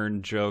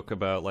well-earned joke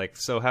about, like,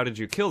 so how did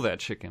you kill that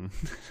chicken?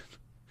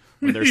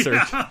 When they're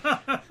served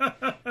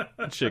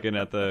chicken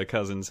at the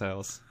cousin's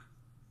house.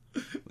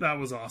 That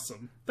was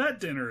awesome. That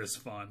dinner is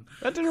fun.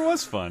 That dinner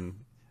was fun.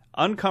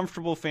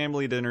 Uncomfortable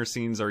family dinner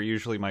scenes are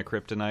usually my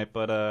kryptonite,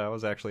 but I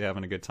was actually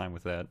having a good time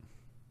with that.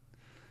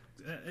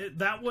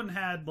 That one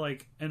had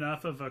like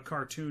enough of a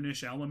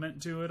cartoonish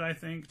element to it, I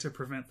think, to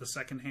prevent the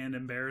secondhand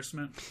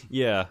embarrassment.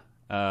 Yeah.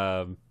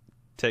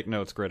 Take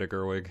notes, Greta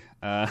Gerwig.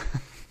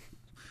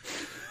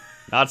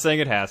 Not saying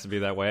it has to be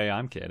that way.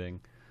 I'm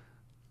kidding.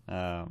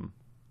 But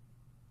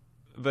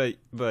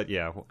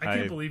yeah. I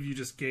can't believe you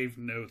just gave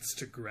notes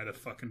to Greta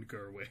fucking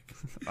Gerwig.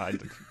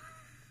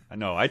 I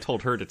know. I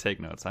told her to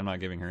take notes. I'm not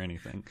giving her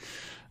anything.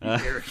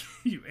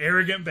 You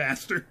arrogant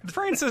bastard.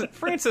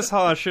 Frances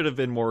Ha should have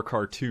been more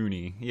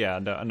cartoony. Yeah,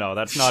 no,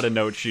 that's not a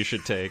note she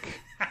should take.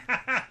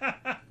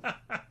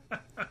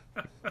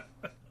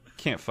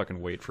 Can't fucking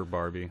wait for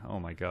Barbie.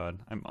 Oh my god.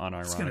 I'm unironically...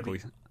 It's gonna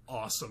be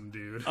awesome,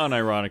 dude.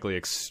 Unironically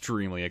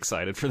extremely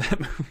excited for that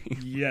movie.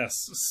 Yes,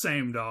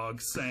 same dog,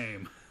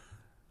 same.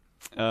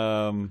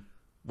 What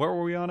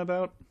were we on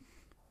about?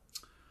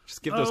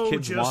 Just give those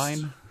kids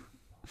wine?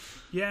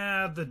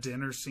 Yeah, the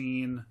dinner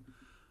scene.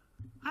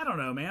 I don't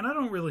know, man. I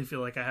don't really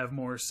feel like I have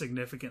more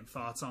significant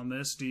thoughts on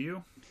this. Do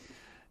you?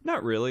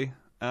 Not really.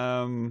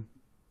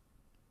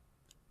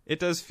 It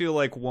does feel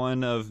like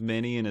one of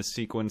many in a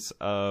sequence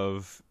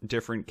of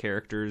different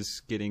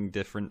characters getting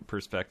different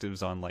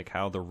perspectives on like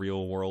how the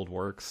real world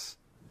works,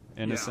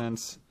 in a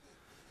sense.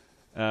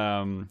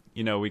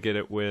 We get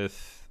it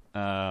with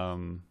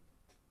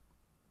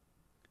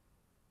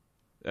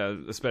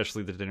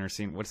Especially the dinner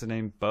scene. What's the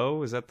name?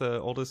 Bo? Is that the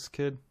oldest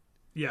kid?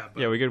 Yeah.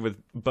 Bo. Yeah, we good with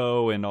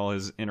Bo and all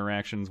his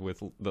interactions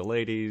with the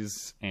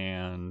ladies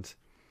and,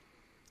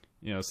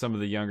 some of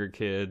the younger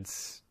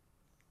kids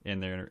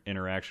and their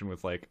interaction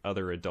with, like,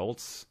 other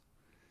adults.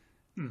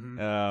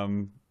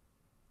 Mm-hmm.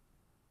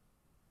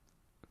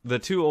 The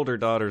two older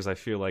daughters, I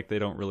feel like they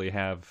don't really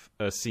have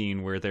a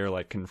scene where they're,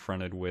 like,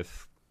 confronted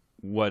with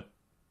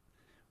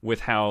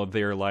how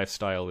their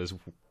lifestyle is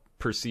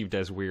perceived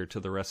as weird to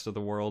the rest of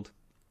the world.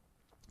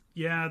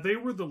 Yeah, they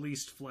were the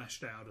least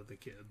fleshed out of the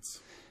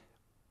kids.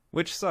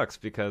 Which sucks,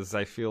 because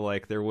I feel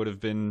like there would have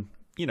been,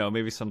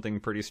 maybe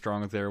something pretty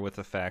strong there with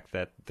the fact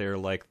that they're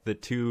like the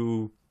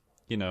two,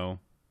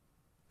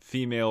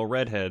 female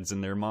redheads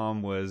and their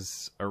mom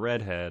was a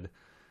redhead.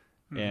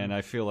 Mm-hmm. And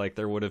I feel like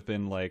there would have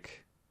been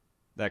like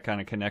that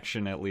kind of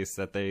connection, at least,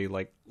 that they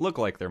like look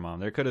like their mom.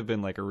 There could have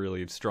been like a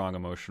really strong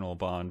emotional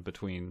bond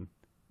between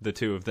the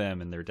two of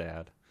them and their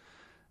dad.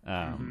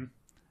 But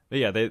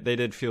yeah, they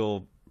did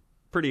feel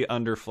pretty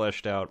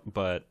underfleshed out,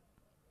 but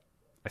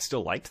I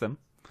still liked them.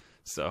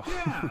 So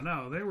yeah,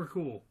 no, they were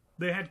cool.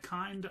 They had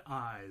kind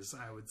eyes,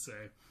 I would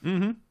say.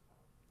 Mm-hmm.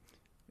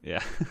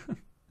 Yeah.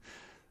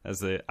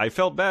 I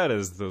felt bad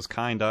as those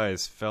kind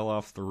eyes fell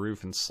off the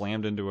roof and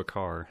slammed into a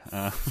car.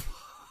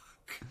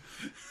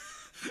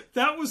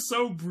 That was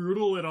so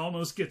brutal, it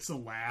almost gets a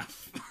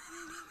laugh.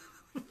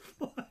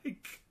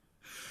 Like,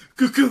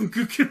 cocoon,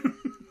 cocoon.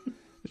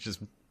 It's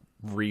just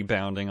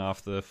rebounding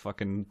off the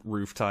fucking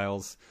roof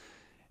tiles.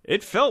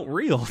 It felt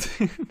real,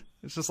 dude.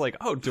 It's just like,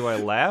 oh, do I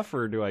laugh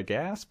or do I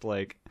gasp?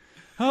 Like,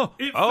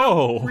 it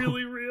felt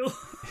really real.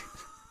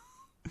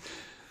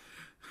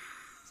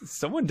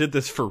 Someone did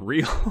this for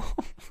real.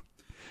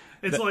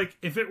 It's like,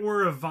 if it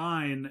were a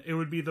Vine, it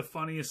would be the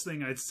funniest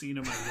thing I'd seen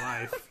in my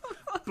life.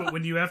 But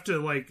when you have to,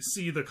 like,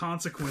 see the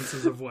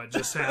consequences of what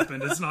just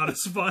happened, it's not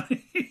as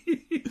funny.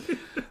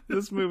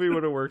 This movie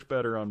would have worked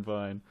better on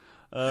Vine.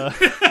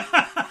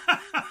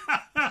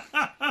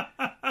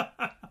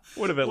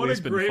 Would have at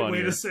least been funnier. What a great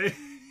way to say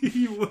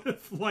you would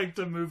have liked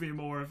a movie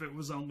more if it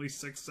was only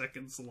 6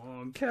 seconds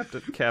long.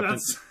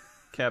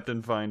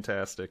 Captain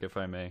Vine-tastic, if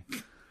I may.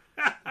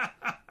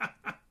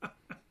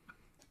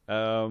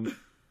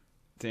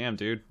 Damn,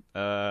 dude.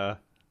 I've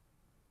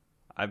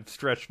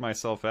stretched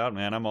myself out,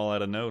 man. I'm all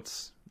out of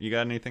notes. You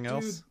got anything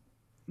else?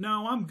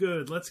 No, I'm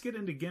good. Let's get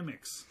into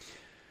gimmicks.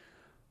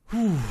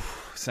 Whew,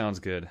 sounds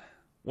good.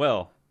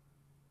 Well,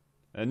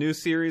 a new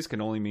series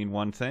can only mean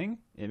one thing.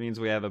 It means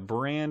we have a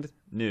brand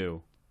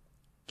new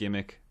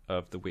gimmick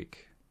of the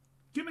week.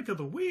 Gimmick of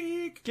the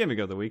week. Gimmick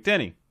of the week.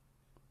 Denny,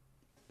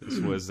 this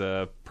was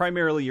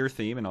primarily your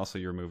theme and also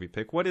your movie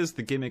pick. What is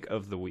the gimmick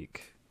of the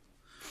week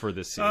for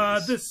this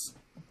series?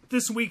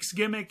 This week's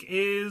gimmick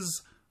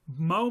is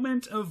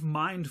moment of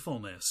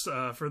mindfulness.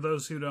 For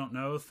those who don't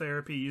know,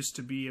 therapy used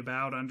to be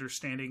about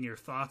understanding your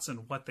thoughts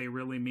and what they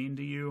really mean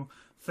to you.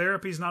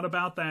 Therapy's not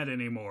about that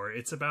anymore.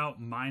 It's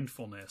about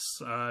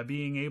mindfulness,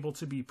 being able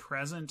to be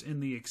present in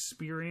the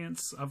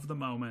experience of the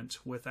moment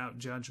without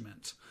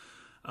judgment.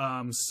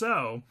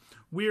 So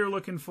we are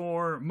looking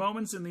for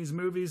moments in these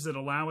movies that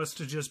allow us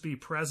to just be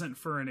present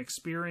for an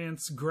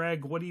experience.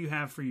 Greg, what do you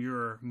have for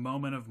your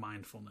moment of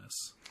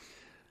mindfulness?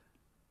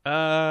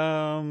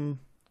 Wow,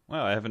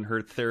 I haven't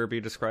heard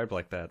therapy described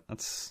like that.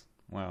 That's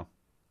wow.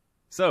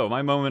 So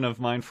my moment of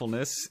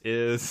mindfulness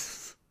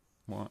is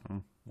more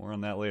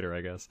on that later, I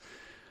guess.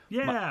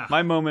 Yeah.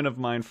 My moment of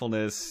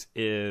mindfulness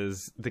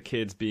is the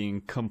kids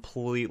being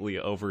completely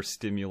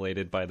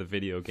overstimulated by the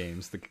video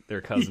games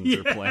their cousins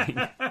are playing.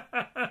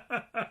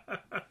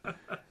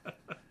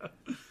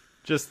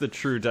 Just the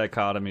true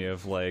dichotomy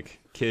of, like,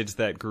 kids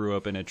that grew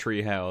up in a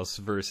treehouse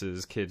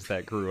versus kids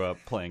that grew up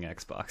playing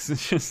Xbox.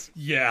 It's just...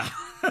 Yeah.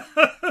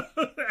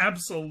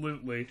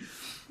 Absolutely.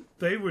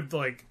 They would,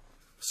 like,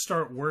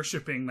 start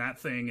worshiping that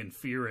thing and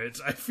fear it,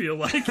 I feel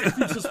like, if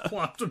you just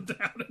plopped them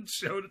down and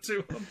showed it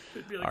to them.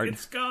 They'd be like,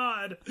 it's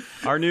God.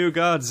 Our new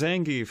god,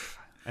 Zangief.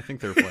 I think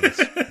they're playing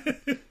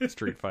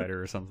Street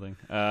Fighter or something.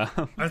 I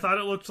thought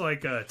it looked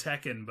like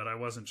Tekken, but I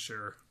wasn't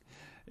sure.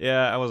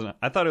 Yeah, I wasn't.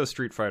 I thought it was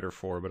Street Fighter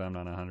 4, but I'm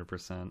not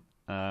 100%.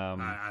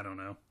 I don't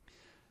know.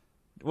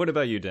 What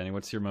about you, Denny?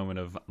 What's your moment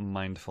of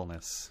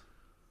mindfulness?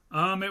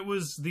 It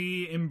was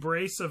the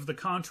embrace of the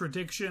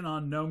contradiction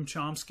on Noam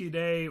Chomsky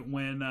Day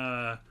when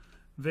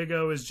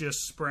Viggo is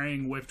just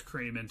spraying whipped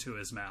cream into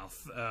his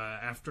mouth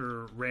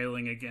after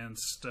railing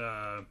against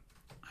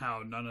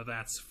how none of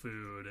that's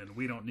food and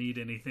we don't need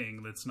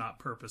anything that's not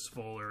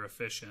purposeful or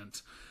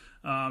efficient.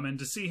 And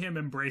to see him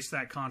embrace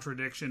that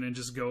contradiction and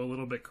just go a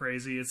little bit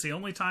crazy, it's the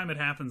only time it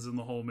happens in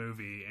the whole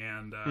movie,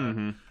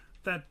 and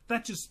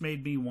that just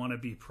made me want to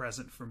be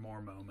present for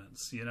more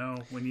moments. You know,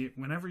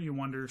 whenever you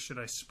wonder, should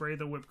I spray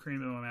the whipped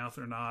cream in my mouth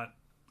or not,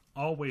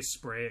 always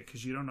spray it,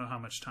 because you don't know how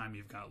much time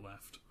you've got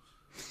left.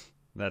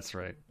 That's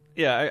right.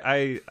 Yeah,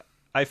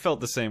 I felt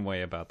the same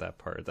way about that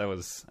part. I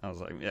was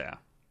like, yeah,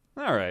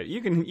 all right,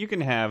 you can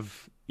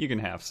have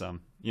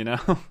some, you know.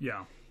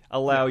 Yeah.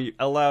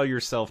 Allow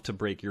yourself to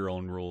break your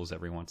own rules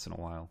every once in a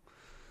while.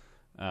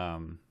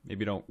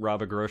 Maybe don't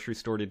rob a grocery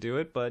store to do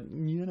it, but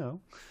you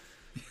know.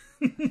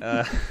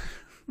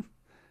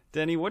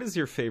 Denny, what is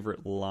your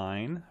favorite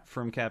line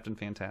from Captain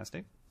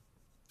Fantastic?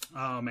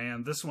 Oh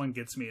man, this one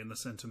gets me in the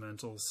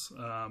sentimentals.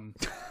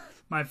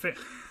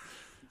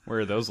 Where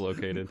are those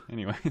located,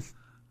 anyways?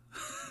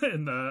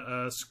 In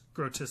the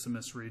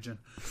scrotissimus region.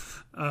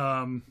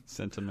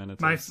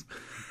 Sentimentals.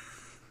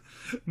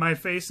 My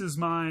face is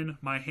mine,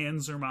 my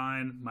hands are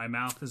mine, my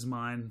mouth is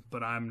mine,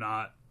 but I'm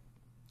not.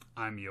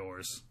 I'm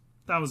yours.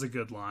 That was a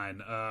good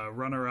line.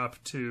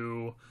 Runner-up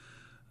to...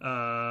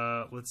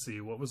 let's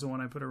see, what was the one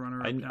I put a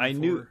runner-up down I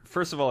knew.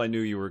 First of all, I knew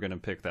you were going to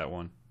pick that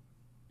one.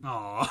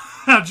 Aw,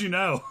 how'd you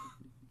know?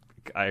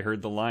 I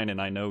heard the line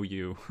and I know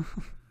you.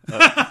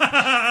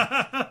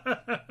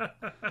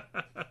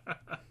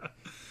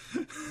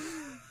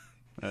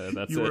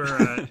 That's you it.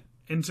 were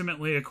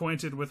intimately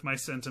acquainted with my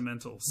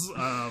sentimentals.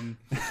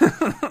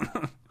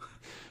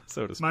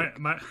 So to speak.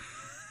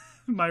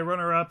 My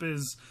runner-up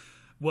is,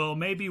 well,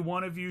 maybe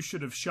one of you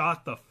should have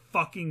shot the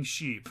fucking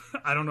sheep.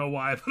 I don't know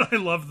why, but I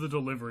love the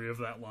delivery of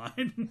that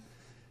line.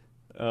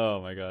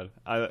 Oh my god.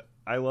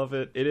 I love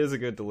it. It is a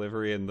good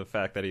delivery, and the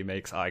fact that he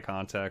makes eye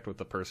contact with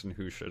the person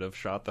who should have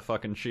shot the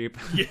fucking sheep.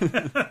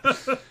 Yeah.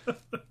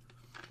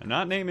 I'm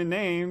not naming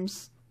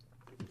names.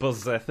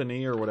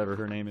 Buzethany or whatever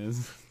her name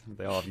is.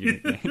 They all have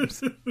unique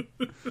names.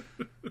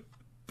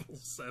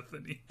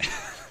 Buzethany.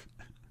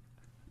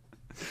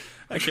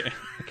 I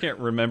can't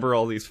remember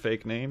all these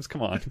fake names.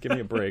 Come on, give me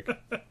a break.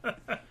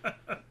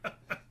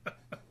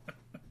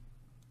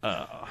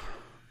 All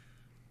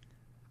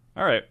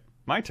right,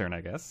 my turn,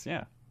 I guess.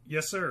 Yeah.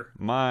 Yes, sir.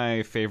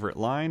 My favorite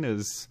line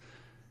is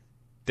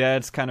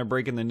Dad's kind of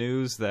breaking the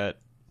news that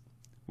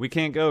we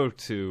can't go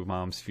to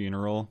Mom's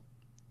funeral.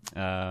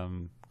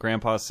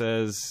 Grandpa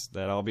says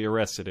that I'll be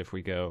arrested if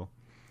we go.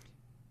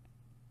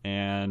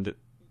 And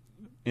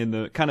in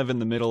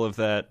the middle of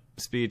that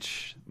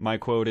speech, my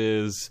quote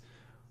is,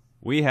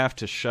 "We have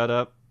to shut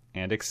up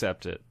and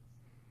accept it."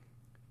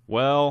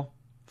 Well,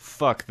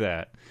 fuck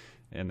that.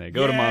 And they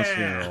go to Mom's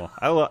funeral.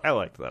 I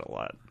liked that a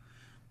lot.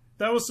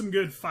 That was some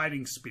good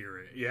fighting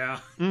spirit, yeah.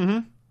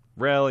 Mm-hmm.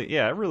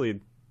 Really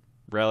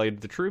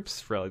rallied the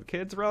troops, rallied the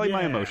kids, rallied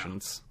my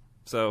emotions.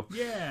 So,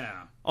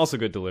 yeah. Also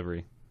good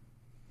delivery.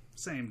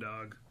 Same,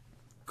 dog.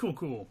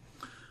 Cool.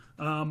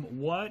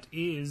 What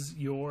is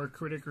your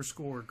Critiker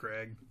score,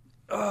 Greg?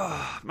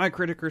 My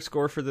Critiker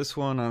score for this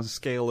one on a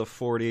scale of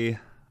 40,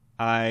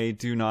 I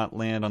do not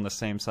land on the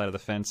same side of the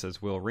fence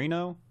as Will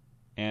Reno,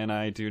 and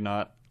I do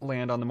not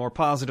land on the more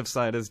positive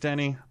side as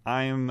Denny.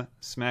 I'm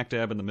smack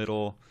dab in the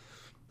middle.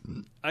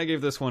 I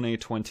gave this one a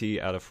 20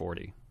 out of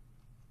 40.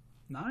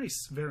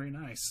 Nice. Very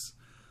nice.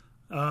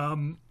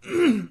 I'm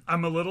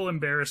a little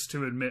embarrassed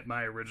to admit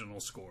my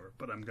original score,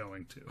 but I'm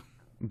going to.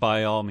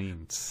 By all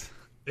means.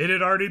 It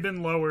had already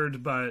been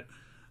lowered, but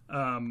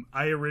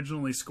I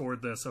originally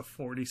scored this a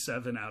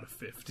 47 out of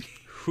 50.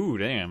 Ooh,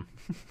 damn.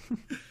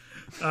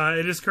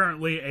 It is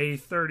currently a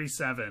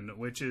 37,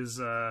 which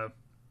is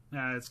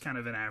it's kind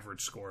of an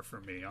average score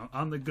for me.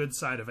 On the good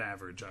side of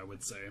average, I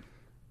would say.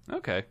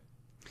 Okay.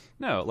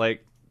 No,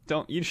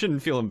 you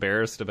shouldn't feel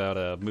embarrassed about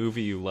a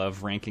movie you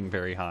love ranking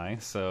very high,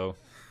 so...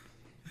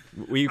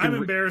 I'm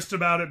embarrassed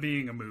about it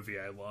being a movie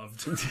I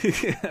loved.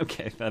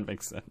 Okay, that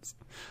makes sense.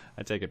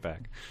 I take it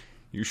back.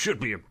 You should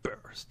be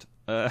embarrassed.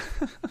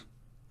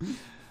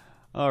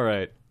 All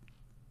right.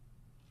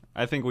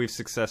 I think we've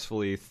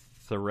successfully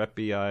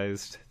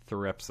therapized.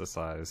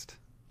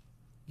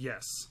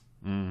 Yes.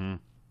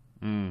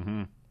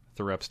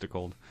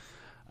 Therapsticled.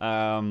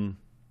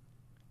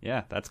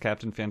 Yeah, that's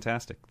Captain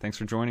Fantastic. Thanks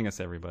for joining us,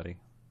 everybody.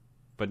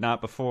 But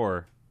not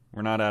before.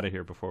 We're not out of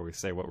here before we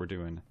say what we're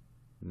doing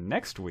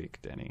next week,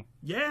 Denny.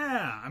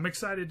 Yeah, I'm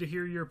excited to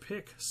hear your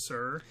pick,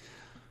 sir.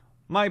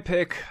 My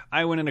pick,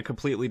 I went in a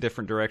completely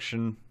different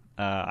direction.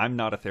 I'm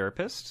not a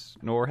therapist,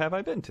 nor have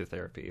I been to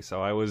therapy.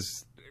 So I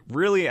was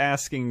really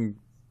asking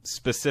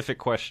specific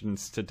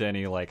questions to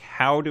Denny, like,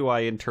 how do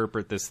I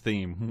interpret this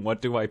theme?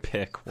 What do I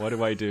pick? What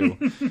do I do?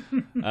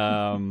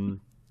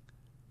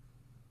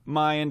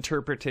 My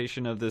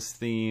interpretation of this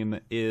theme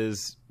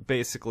is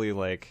basically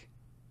like,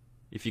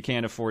 if you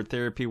can't afford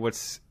therapy,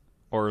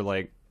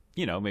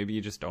 maybe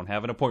you just don't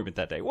have an appointment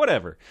that day.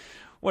 Whatever.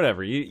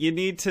 You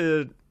need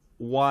to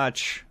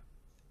watch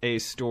a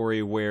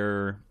story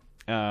where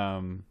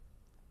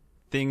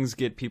things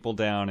get people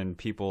down and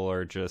people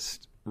are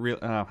just real.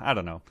 I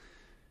don't know.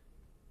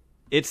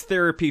 It's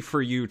therapy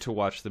for you to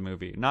watch the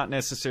movie, not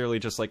necessarily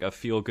just like a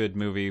feel-good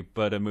movie,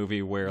 but a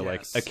movie where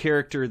like a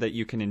character that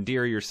you can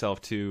endear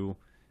yourself to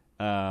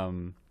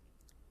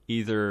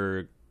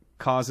either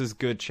causes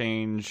good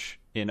change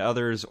in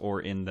others or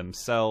in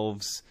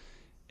themselves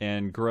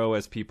and grow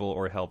as people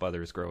or help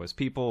others grow as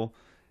people.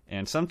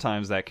 And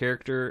sometimes that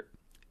character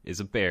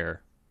is a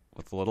bear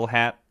with a little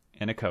hat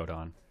and a coat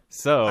on.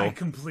 So I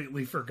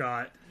completely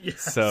forgot.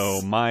 Yes.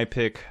 So my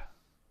pick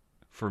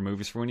for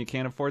movies for when you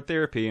can't afford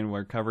therapy, and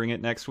we're covering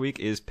it next week,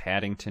 is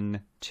Paddington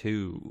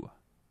 2.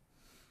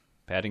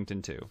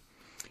 Paddington 2.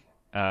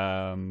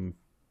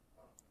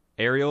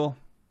 Ariel,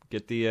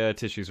 get the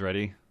tissues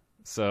ready.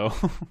 So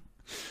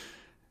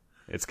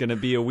it's going to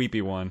be a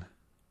weepy one.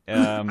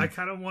 I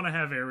kind of want to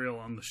have Ariel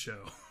on the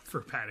show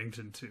for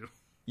Paddington 2.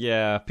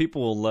 Yeah,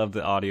 people will love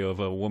the audio of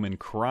a woman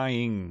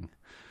crying.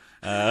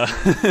 I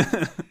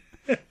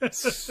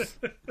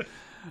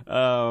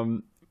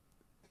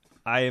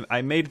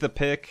made the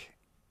pick,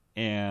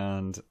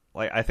 and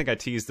I think I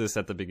teased this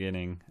at the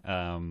beginning.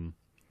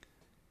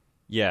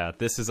 Yeah,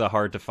 this is a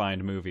hard to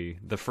find movie.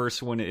 The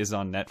first one is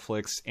on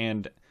Netflix,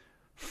 and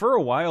for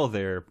a while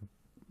there,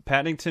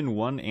 Paddington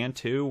 1 and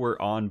 2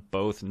 were on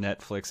both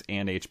Netflix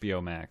and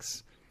HBO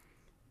Max.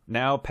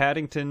 Now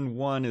Paddington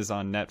 1 is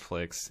on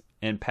Netflix,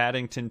 and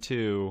Paddington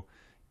 2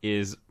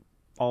 is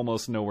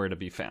almost nowhere to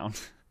be found.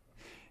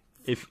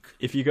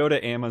 If you go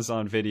to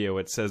Amazon Video,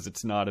 it says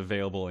it's not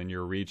available in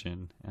your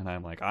region. And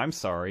I'm like, I'm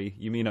sorry,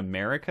 you mean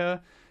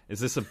America? Is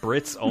this a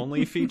Brits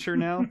only feature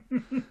now?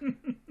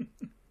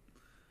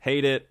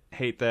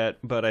 Hate that,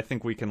 but I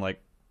think we can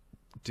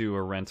do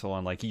a rental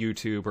on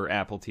YouTube or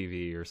Apple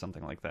TV or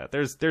something like that.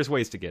 There's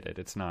ways to get it.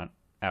 It's not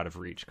out of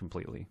reach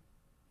completely.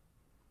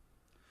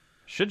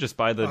 Should just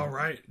buy the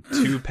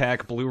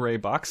 2-pack Blu-ray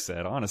box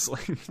set,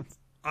 honestly.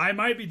 I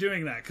might be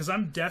doing that because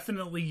I'm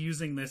definitely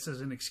using this as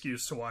an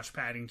excuse to watch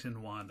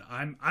Paddington 1.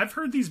 I've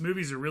heard these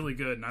movies are really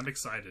good, and I'm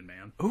excited,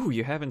 man. Ooh,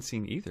 you haven't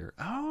seen either.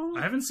 Oh,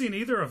 I haven't seen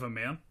either of them,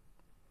 man.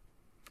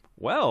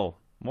 Well,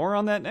 more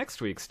on that next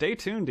week. Stay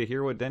tuned to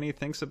hear what Denny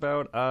thinks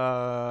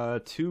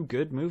about 2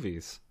 good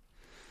movies.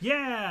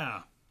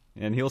 Yeah!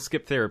 And he'll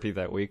skip therapy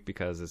that week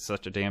because it's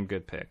such a damn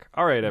good pick.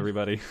 All right,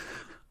 everybody.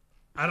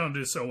 I don't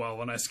do so well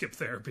when I skip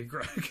therapy,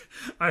 Greg.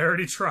 I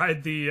already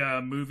tried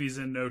the movies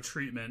and no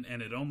treatment,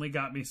 and it only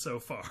got me so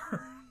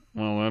far.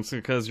 Well, that's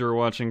because you're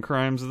watching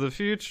Crimes of the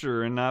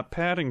Future and not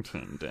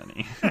Paddington,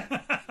 Denny.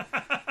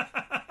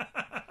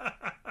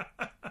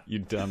 You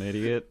dumb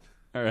idiot.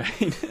 All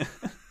right.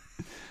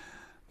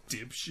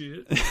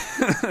 Dipshit.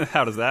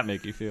 How does that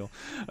make you feel?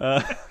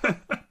 All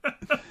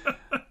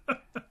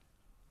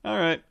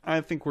right. I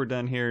think we're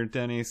done here,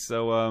 Denny.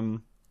 So,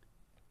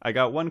 I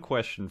got one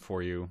question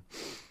for you.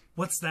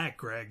 What's that,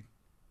 Greg?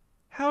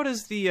 How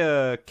does the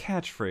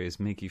catchphrase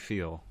make you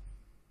feel?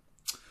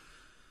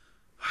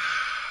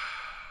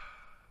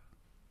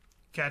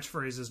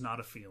 Catchphrase is not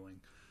a feeling.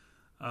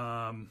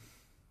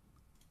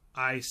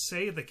 I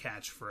say the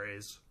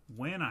catchphrase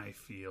when I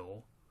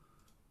feel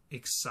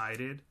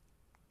excited,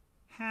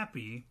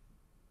 happy,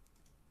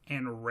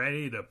 and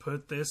ready to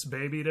put this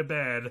baby to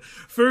bed.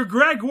 For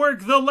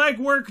Gregwork the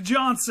Legwork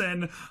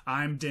Johnson,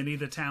 I'm Denny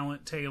the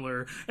Talent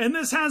Taylor, and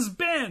this has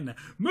been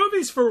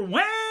Movies for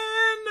When?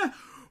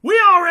 We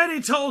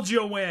already told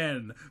you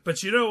when,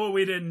 but you know what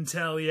we didn't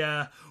tell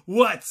ya?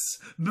 What's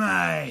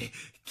my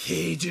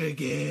cage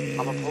again?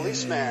 I'm a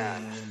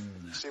policeman.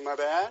 See my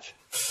badge?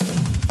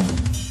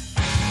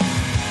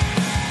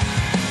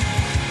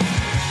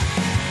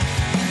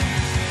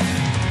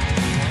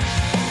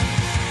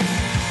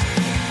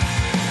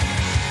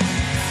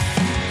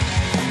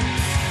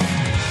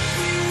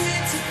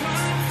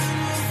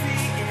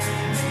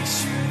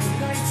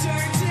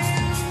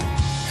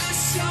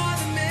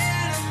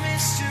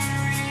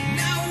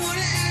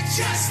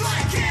 Just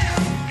like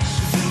him,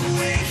 the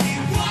way he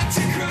walked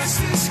across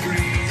the screen,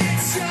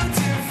 it's so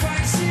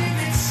divisive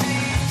it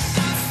seems. I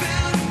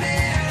found a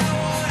man I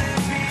wanted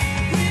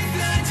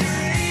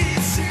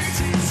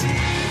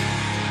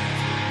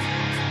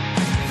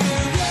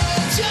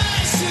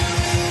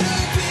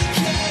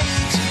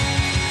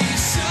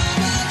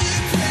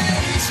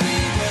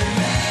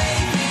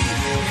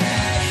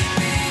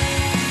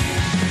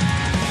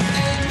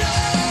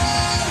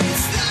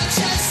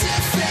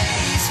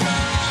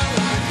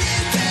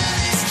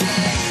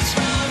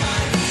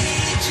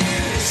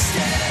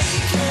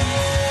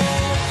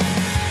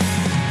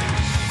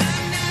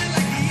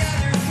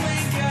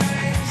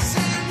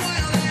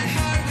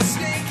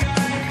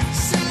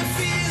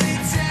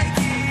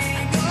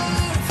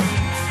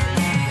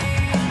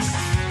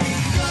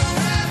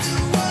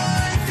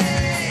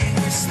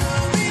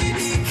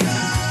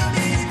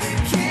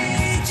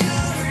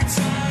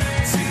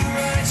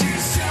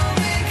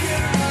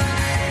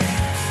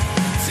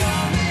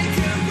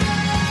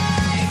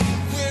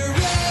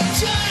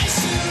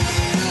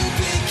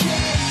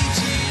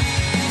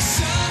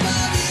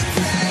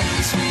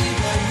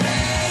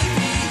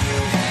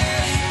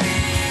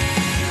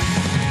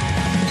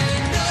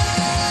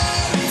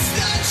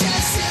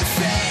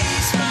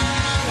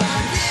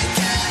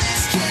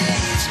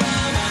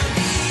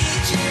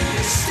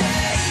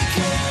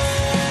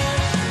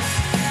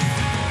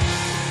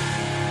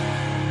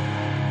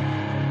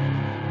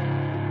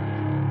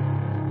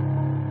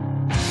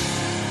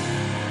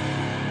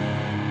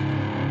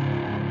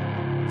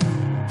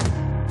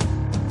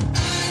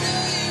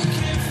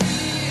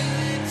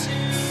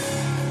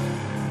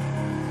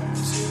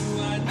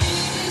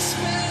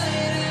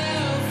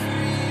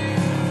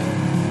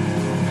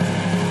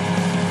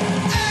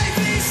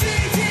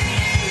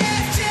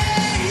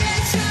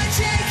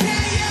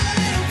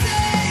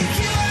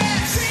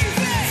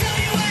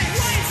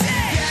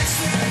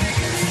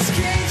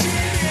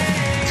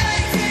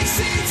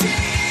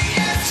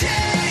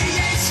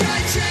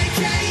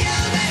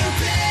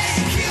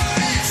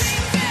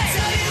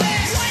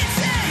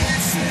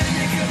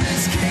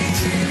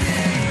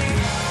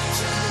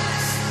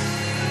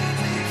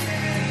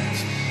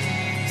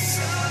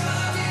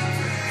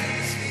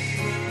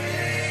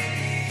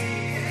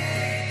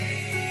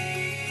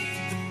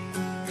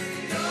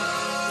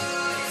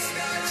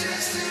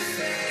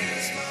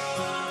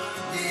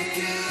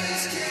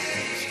Nicolas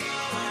Cage,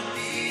 I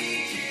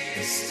need you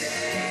to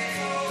stay.